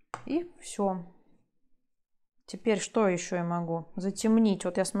 И все. Теперь что еще я могу? Затемнить.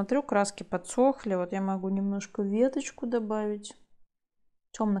 Вот я смотрю, краски подсохли. Вот я могу немножко веточку добавить.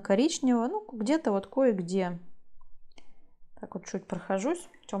 Темно-коричневого. Ну, где-то вот кое-где. Так вот чуть прохожусь.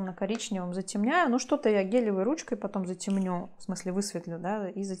 Темно-коричневым затемняю. Ну, что-то я гелевой ручкой потом затемню. В смысле высветлю, да,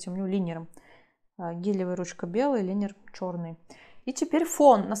 и затемню линером. Гелевая ручка белая, линер черный. И теперь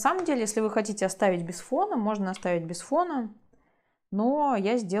фон. На самом деле, если вы хотите оставить без фона, можно оставить без фона. Но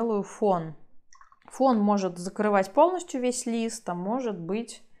я сделаю фон. Фон может закрывать полностью весь лист, а может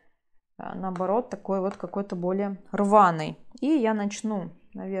быть, наоборот, такой вот какой-то более рваный. И я начну,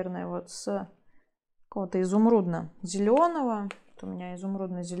 наверное, вот с какого-то изумрудно-зеленого. Вот у меня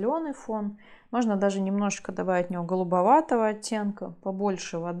изумрудно-зеленый фон. Можно даже немножечко добавить в него голубоватого оттенка,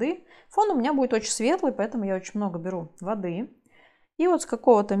 побольше воды. Фон у меня будет очень светлый, поэтому я очень много беру воды. И вот с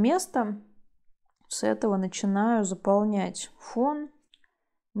какого-то места, с этого начинаю заполнять фон.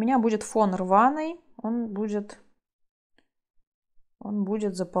 У меня будет фон рваный, он будет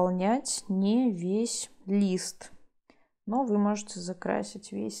заполнять не весь лист. Но вы можете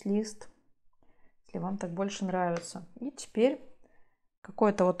закрасить весь лист, если вам так больше нравится. И теперь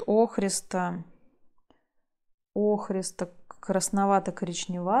какой-то вот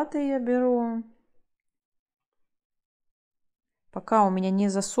красновато-коричневатый я беру. Пока у меня не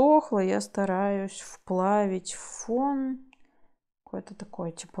засохло, я стараюсь вплавить в фон какой-то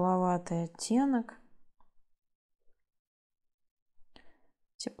такой тепловатый оттенок.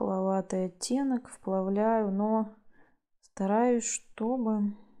 Тепловатый оттенок вплавляю, но стараюсь,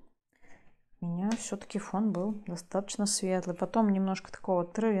 чтобы у меня все-таки фон был достаточно светлый. Потом немножко такого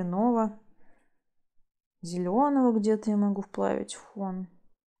травяного, зеленого где-то я могу вплавить фон.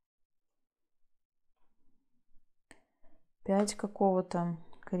 Опять какого-то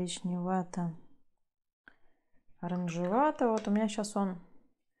коричневато-оранжеватого. Вот у меня сейчас он,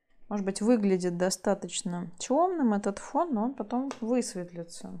 может быть, выглядит достаточно темным, этот фон, но он потом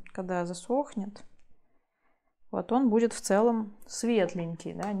высветлится, когда засохнет. Вот он будет в целом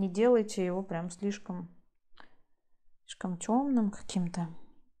светленький, да, не делайте его прям слишком темным каким-то.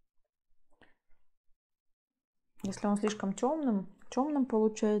 Если он слишком темным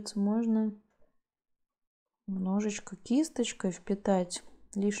получается, можно немножечко кисточкой впитать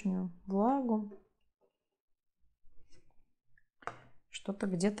лишнюю влагу. Что-то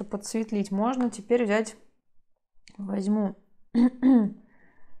где-то подсветлить. Можно теперь возьму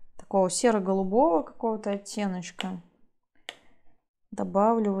такого серо-голубого какого-то оттеночка.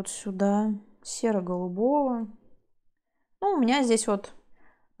 Добавлю вот сюда серо-голубого. Ну, у меня здесь вот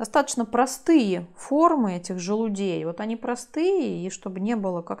достаточно простые формы этих желудей. Вот они простые, и чтобы не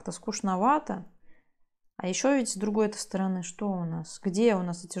было как-то скучновато. А еще ведь с другой стороны, что у нас? Где у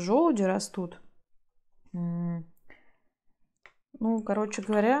нас эти желуди растут? Ну, короче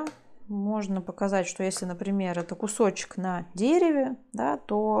говоря, можно показать, что если, например, это кусочек на дереве, да,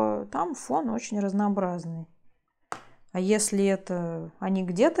 то там фон очень разнообразный. А если это они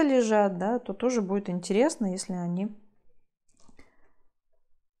где-то лежат, да, то тоже будет интересно, если они в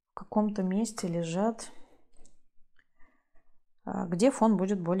каком-то месте лежат, где фон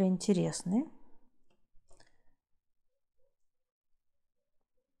будет более интересный.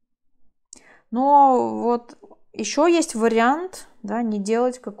 Но вот еще есть вариант, да, не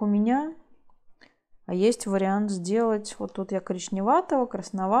делать как у меня, а есть вариант сделать, вот тут я коричневатого,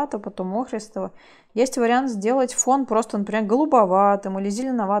 красноватого, потом охристого. Есть вариант сделать фон просто, например, голубоватым или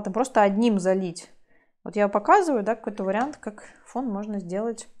зеленоватым, просто одним залить. Вот я показываю, да, какой-то вариант, как фон можно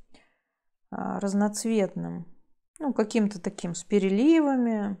сделать разноцветным. Ну, каким-то таким, с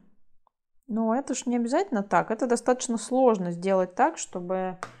переливами. Но это ж не обязательно так. Это достаточно сложно сделать так,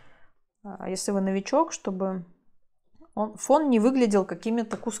 чтобы, если вы новичок, чтобы фон не выглядел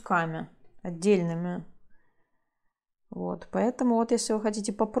какими-то кусками отдельными. Вот, поэтому вот если вы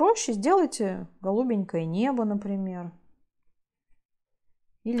хотите попроще, сделайте голубенькое небо, например.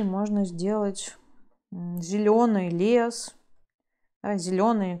 Или можно сделать зеленый лес, да,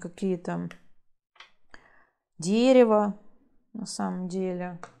 зеленые какие-то дерево на самом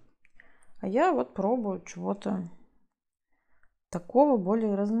деле. А я вот пробую чего-то такого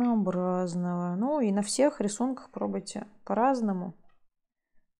более разнообразного. Ну и на всех рисунках пробуйте по-разному.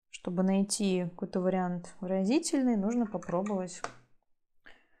 Чтобы найти какой-то вариант выразительный, нужно попробовать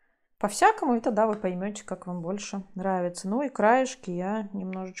по-всякому, и тогда вы поймете, как вам больше нравится. Ну и краешки я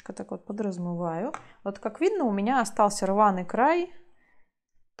немножечко так вот подразмываю. Вот как видно, у меня остался рваный край,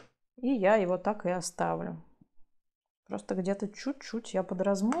 и я его так и оставлю. Просто где-то чуть-чуть я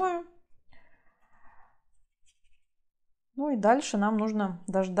подразмою. Ну и дальше нам нужно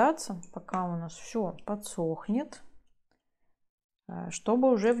дождаться, пока у нас все подсохнет,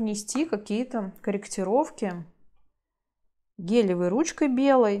 чтобы уже внести какие-то корректировки гелевой ручкой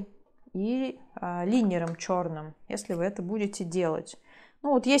белой и линером черным, если вы это будете делать.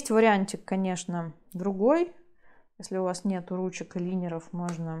 Ну вот есть вариантик, конечно, другой. Если у вас нет ручек и линеров,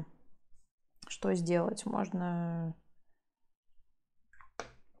 можно что сделать? Можно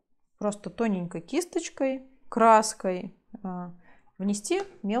просто тоненькой кисточкой, краской внести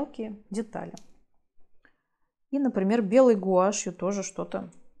мелкие детали. И, например, белой гуашью тоже что-то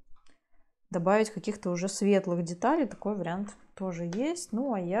добавить, каких-то уже светлых деталей. Такой вариант тоже есть.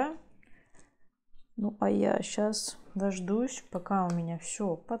 Ну, а я сейчас дождусь, пока у меня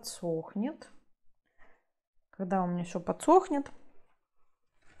все подсохнет. Когда у меня все подсохнет,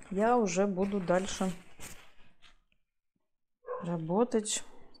 я уже буду дальше работать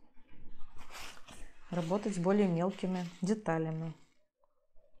с более мелкими деталями.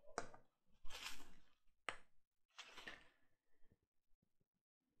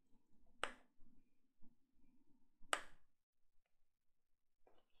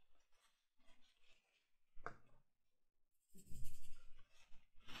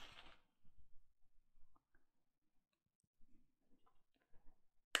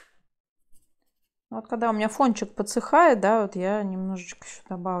 Вот когда у меня фончик подсыхает, да, вот я немножечко еще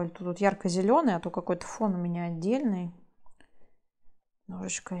добавлю. Тут вот ярко-зеленый, а то какой-то фон у меня отдельный.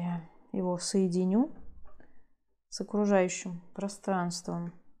 Немножечко я его соединю с окружающим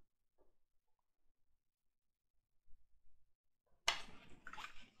пространством.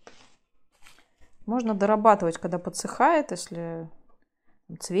 Можно дорабатывать, когда подсыхает, если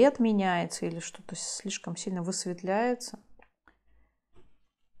цвет меняется или что-то слишком сильно высветляется,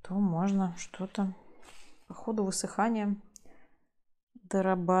 то можно что-то по ходу высыхания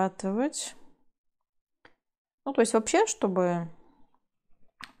дорабатывать. Ну, то есть вообще, чтобы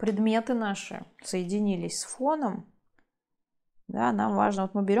предметы наши соединились с фоном, да, нам важно,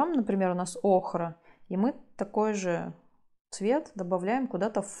 вот мы берем, например, у нас охра, и мы такой же цвет добавляем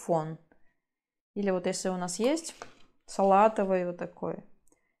куда-то в фон. Или вот если у нас есть салатовый вот такой,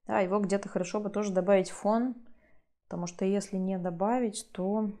 да, его где-то хорошо бы тоже добавить в фон, потому что если не добавить,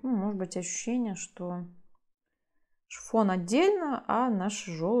 то может быть ощущение, что фон отдельно, а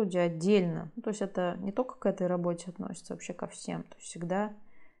наши желуди отдельно. Ну, то есть это не только к этой работе относится, вообще ко всем. То есть всегда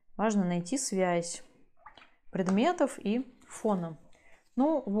важно найти связь предметов и фона.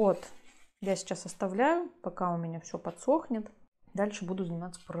 Ну вот, я сейчас оставляю, пока у меня все подсохнет. Дальше буду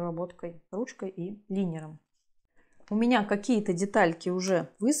заниматься проработкой ручкой и линером. У меня какие-то детальки уже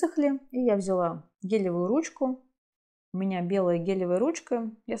высохли, и я взяла гелевую ручку. У меня белая гелевая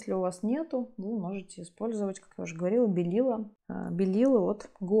ручка. Если у вас нету, вы можете использовать, как я уже говорила, белила от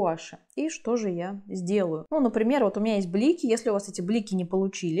гуаши. И что же я сделаю? Ну, например, вот у меня есть блики. Если у вас эти блики не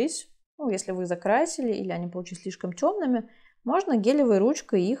получились, ну, если вы закрасили или они получились слишком темными, можно гелевой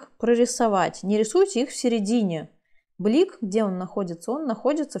ручкой их прорисовать. Не рисуйте их в середине. Блик, где он находится? Он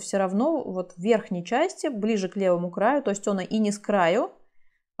находится все равно вот в верхней части, ближе к левому краю. То есть он и не с краю,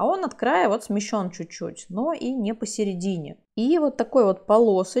 а он от края вот смещен чуть-чуть, но и не посередине. И вот такой вот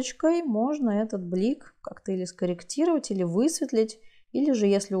полосочкой можно этот блик как-то или скорректировать, или высветлить. Или же,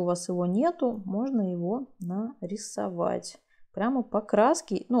 если у вас его нету, можно его нарисовать прямо по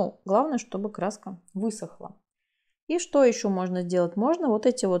краске. Ну, главное, чтобы краска высохла. И что еще можно сделать? Можно вот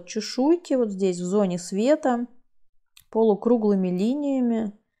эти вот чешуйки вот здесь в зоне света полукруглыми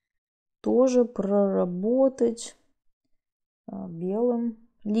линиями тоже проработать белым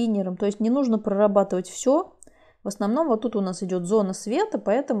линером. То есть не нужно прорабатывать все. В основном вот тут у нас идет зона света,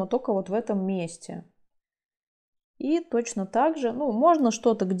 поэтому только вот в этом месте. И точно так же, ну, можно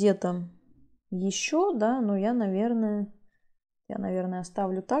что-то где-то еще, да, но я, наверное, Я, наверное,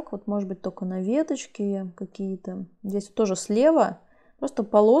 оставлю так. Вот, может быть, только на веточке какие-то. Здесь тоже слева просто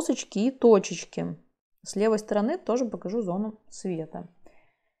полосочки и точечки. С левой стороны тоже покажу зону света.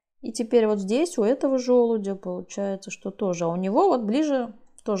 И теперь вот здесь у этого желудя получается, что тоже. А у него вот ближе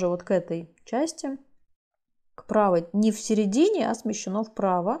тоже вот к этой части, к правой. Не в середине, а смещено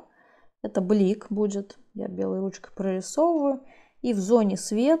вправо. Это блик будет. Я белой ручкой прорисовываю. И в зоне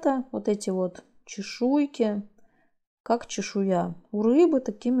света вот эти вот чешуйки, как чешуя у рыбы,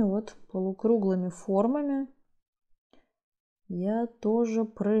 такими вот полукруглыми формами я тоже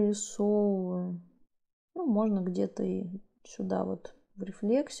прорисовываю. Ну, можно где-то и сюда вот в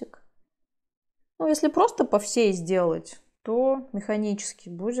рефлексик. Ну, если просто по всей сделать, то механически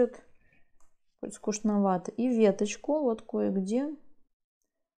будет скучновато. И веточку вот кое-где.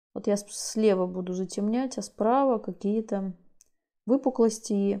 Вот я слева буду затемнять, а справа какие-то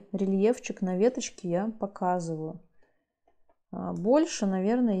выпуклости и рельефчик на веточке я показываю. Больше,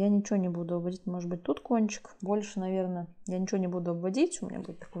 наверное, я ничего не буду обводить. Может быть, тут кончик. Больше, наверное, я ничего не буду обводить. У меня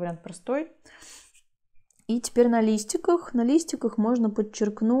будет такой вариант простой. И теперь на листиках. На листиках можно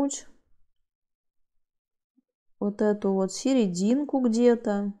подчеркнуть вот эту вот серединку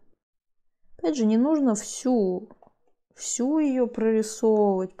где-то. Опять же, не нужно всю ее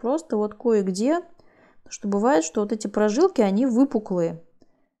прорисовывать. Просто вот кое-где. Потому что бывает, что вот эти прожилки, они выпуклые.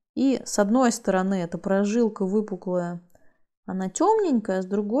 И с одной стороны эта прожилка выпуклая, она темненькая, а с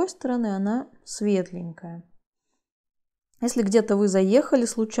другой стороны она светленькая. Если где-то вы заехали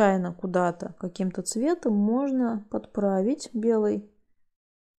случайно куда-то каким-то цветом, можно подправить белой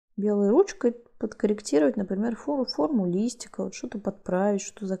ручкой, подкорректировать, например, форму листика, вот что-то подправить,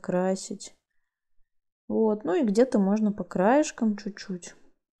 что-то закрасить. Вот. Ну и где-то можно по краешкам чуть-чуть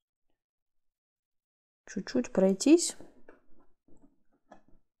пройтись.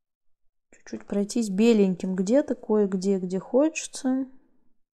 Чуть пройтись беленьким где-то, кое-где, где хочется.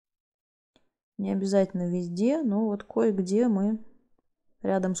 Не обязательно везде, но вот кое-где мы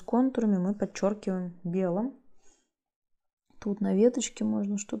рядом с контурами мы подчеркиваем белым. Тут на веточке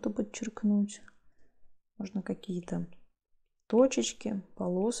можно что-то подчеркнуть. Можно какие-то точечки,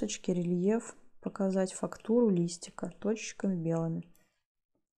 полосочки, рельеф показать, фактуру листика точечками белыми.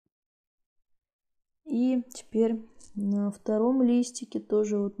 И теперь на втором листике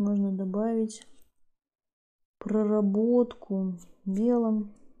тоже вот можно добавить проработку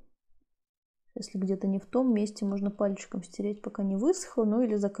белым. Если где-то не в том месте, можно пальчиком стереть, пока не высохло, ну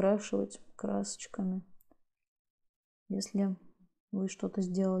или закрашивать красочками. Если вы что-то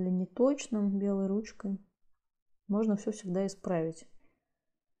сделали не точно белой ручкой, можно все всегда исправить.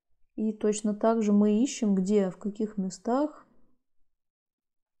 И точно так же мы ищем, где, в каких местах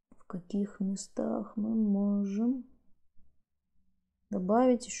мы можем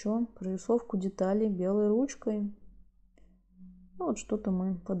добавить еще прорисовку деталей белой ручкой. Ну, вот что-то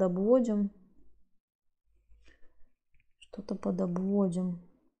мы подобводим. Что-то подобводим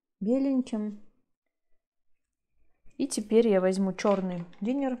беленьким. И теперь я возьму черный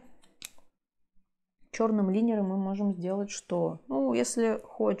линер. Черным линером мы можем сделать что? Ну, если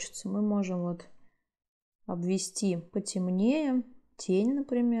хочется, мы можем вот обвести потемнее. Тень,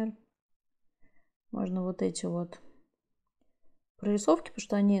 например. Можно вот эти вот прорисовки, потому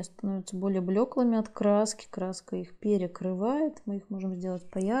что они становятся более блеклыми от краски. Краска их перекрывает. Мы их можем сделать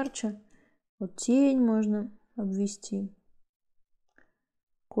поярче. Вот тень можно обвести.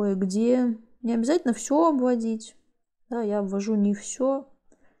 Кое-где. Не обязательно все обводить. Да, я обвожу не все.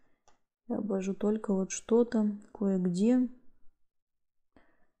 Я обвожу только вот что-то. Кое-где.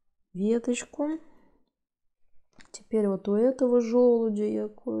 Веточку. Теперь вот у этого желудя я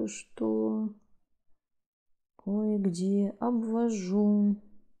кое-что кое-где обвожу.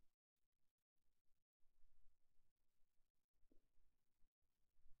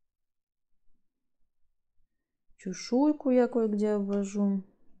 Чешуйку я кое-где обвожу.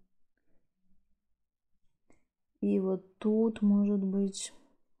 И вот тут, может быть,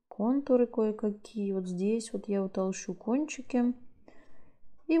 контуры кое-какие. Вот здесь вот я утолщу кончики.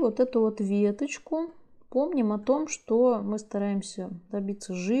 И вот эту вот веточку. Помним о том, что мы стараемся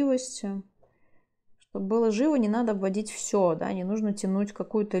добиться живости. Чтобы было живо, не надо обводить все. Да? Не нужно тянуть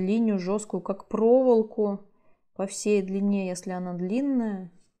какую-то линию жесткую, как проволоку, по всей длине, если она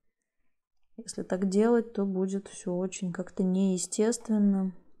длинная. Если так делать, то будет все очень как-то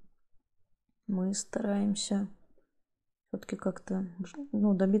неестественно. Мы стараемся все-таки как-то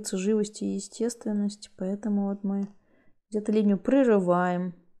добиться живости и естественности. Поэтому вот мы где-то линию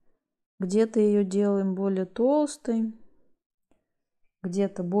прерываем, где-то ее делаем более толстой,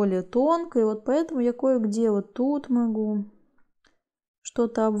 где-то более тонкой. Вот поэтому я кое-где вот тут могу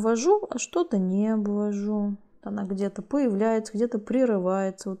что-то обвожу, а что-то не обвожу. она где-то появляется, где-то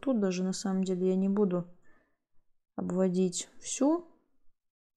прерывается. Вот тут даже на самом деле я не буду обводить всю.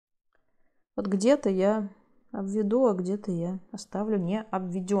 Вот где-то я обведу, а где-то я оставлю не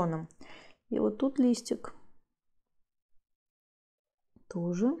обведенным. И вот тут листик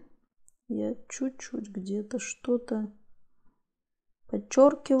тоже я чуть-чуть где-то что-то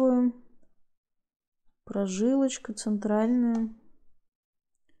подчеркиваю. Прожилочка центральная.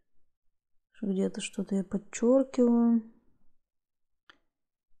 Где-то что-то я подчеркиваю.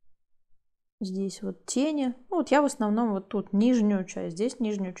 Здесь вот тени. Ну, вот я в основном вот тут нижнюю часть, здесь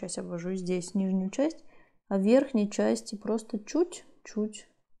нижнюю часть обвожу, здесь нижнюю часть, а в верхней части просто чуть-чуть.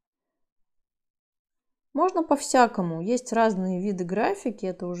 Можно по-всякому. Есть разные виды графики.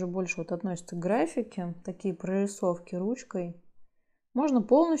 Это уже больше вот относится к графике. Такие прорисовки ручкой. Можно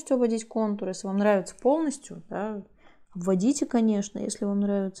полностью обводить контур. Если вам нравится полностью, да, обводите, конечно. Если вам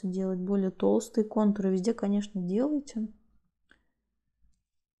нравится делать более толстые контуры, везде, конечно, делайте.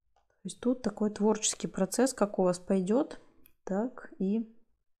 То есть тут такой творческий процесс, как у вас пойдет, так и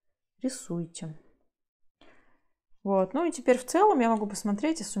рисуйте. Вот. Ну и теперь в целом я могу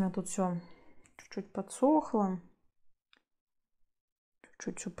посмотреть, если у меня тут все чуть-чуть подсохло.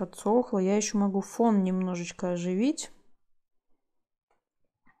 Чуть-чуть все подсохло. Я еще могу фон немножечко оживить.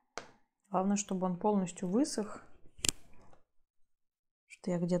 Главное, чтобы он полностью высох.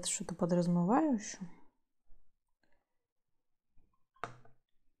 Что я где-то что-то подразмываю еще.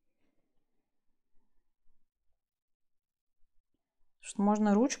 Что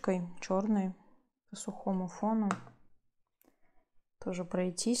можно ручкой черной по сухому фону тоже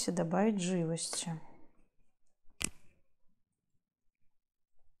пройтись и добавить живости.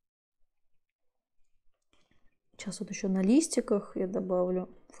 Сейчас вот еще на листиках я добавлю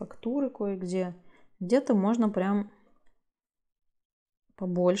фактуры кое-где. Где-то можно прям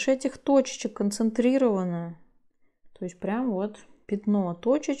побольше этих точечек, концентрированно. То есть прям вот пятно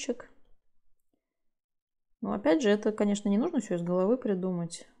точечек. Но опять же, это, конечно, не нужно все из головы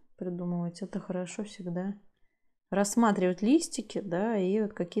придумывать. Это хорошо всегда рассматривать листики, да, и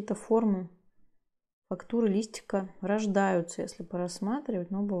вот какие-то формы, фактуры листика рождаются, если порассматривать.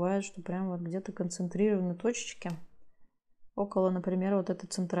 Но бывает, что прям вот где-то концентрированы точечки. Около, например, вот этой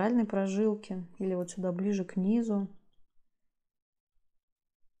центральной прожилки. Или вот сюда ближе к низу.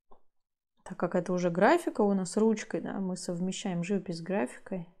 Так как это уже графика у нас ручкой, да, мы совмещаем живопись с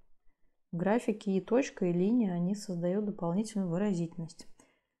графикой. В графике и точка, и линия, они создают дополнительную выразительность.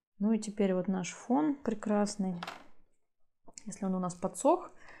 Ну и теперь вот наш фон прекрасный. Если он у нас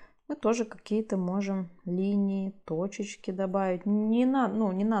подсох, мы тоже какие-то можем линии, точечки добавить. Не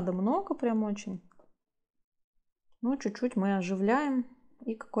надо много прям очень. Ну, чуть-чуть мы оживляем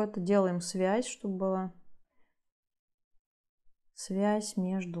и какое-то делаем связь, чтобы была связь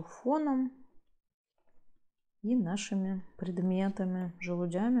между фоном и нашими предметами,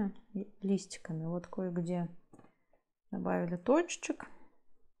 желудями и листиками. Вот кое-где добавили точечек.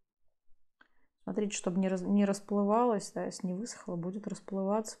 Смотрите, чтобы не расплывалось, да, если не высохло, будет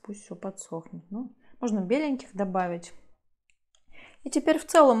расплываться, пусть все подсохнет. Ну, можно беленьких добавить. И теперь в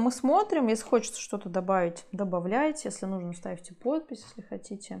целом мы смотрим, если хочется что-то добавить, добавляйте, если нужно, ставьте подпись, если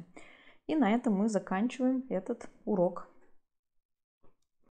хотите. И на этом мы заканчиваем этот урок.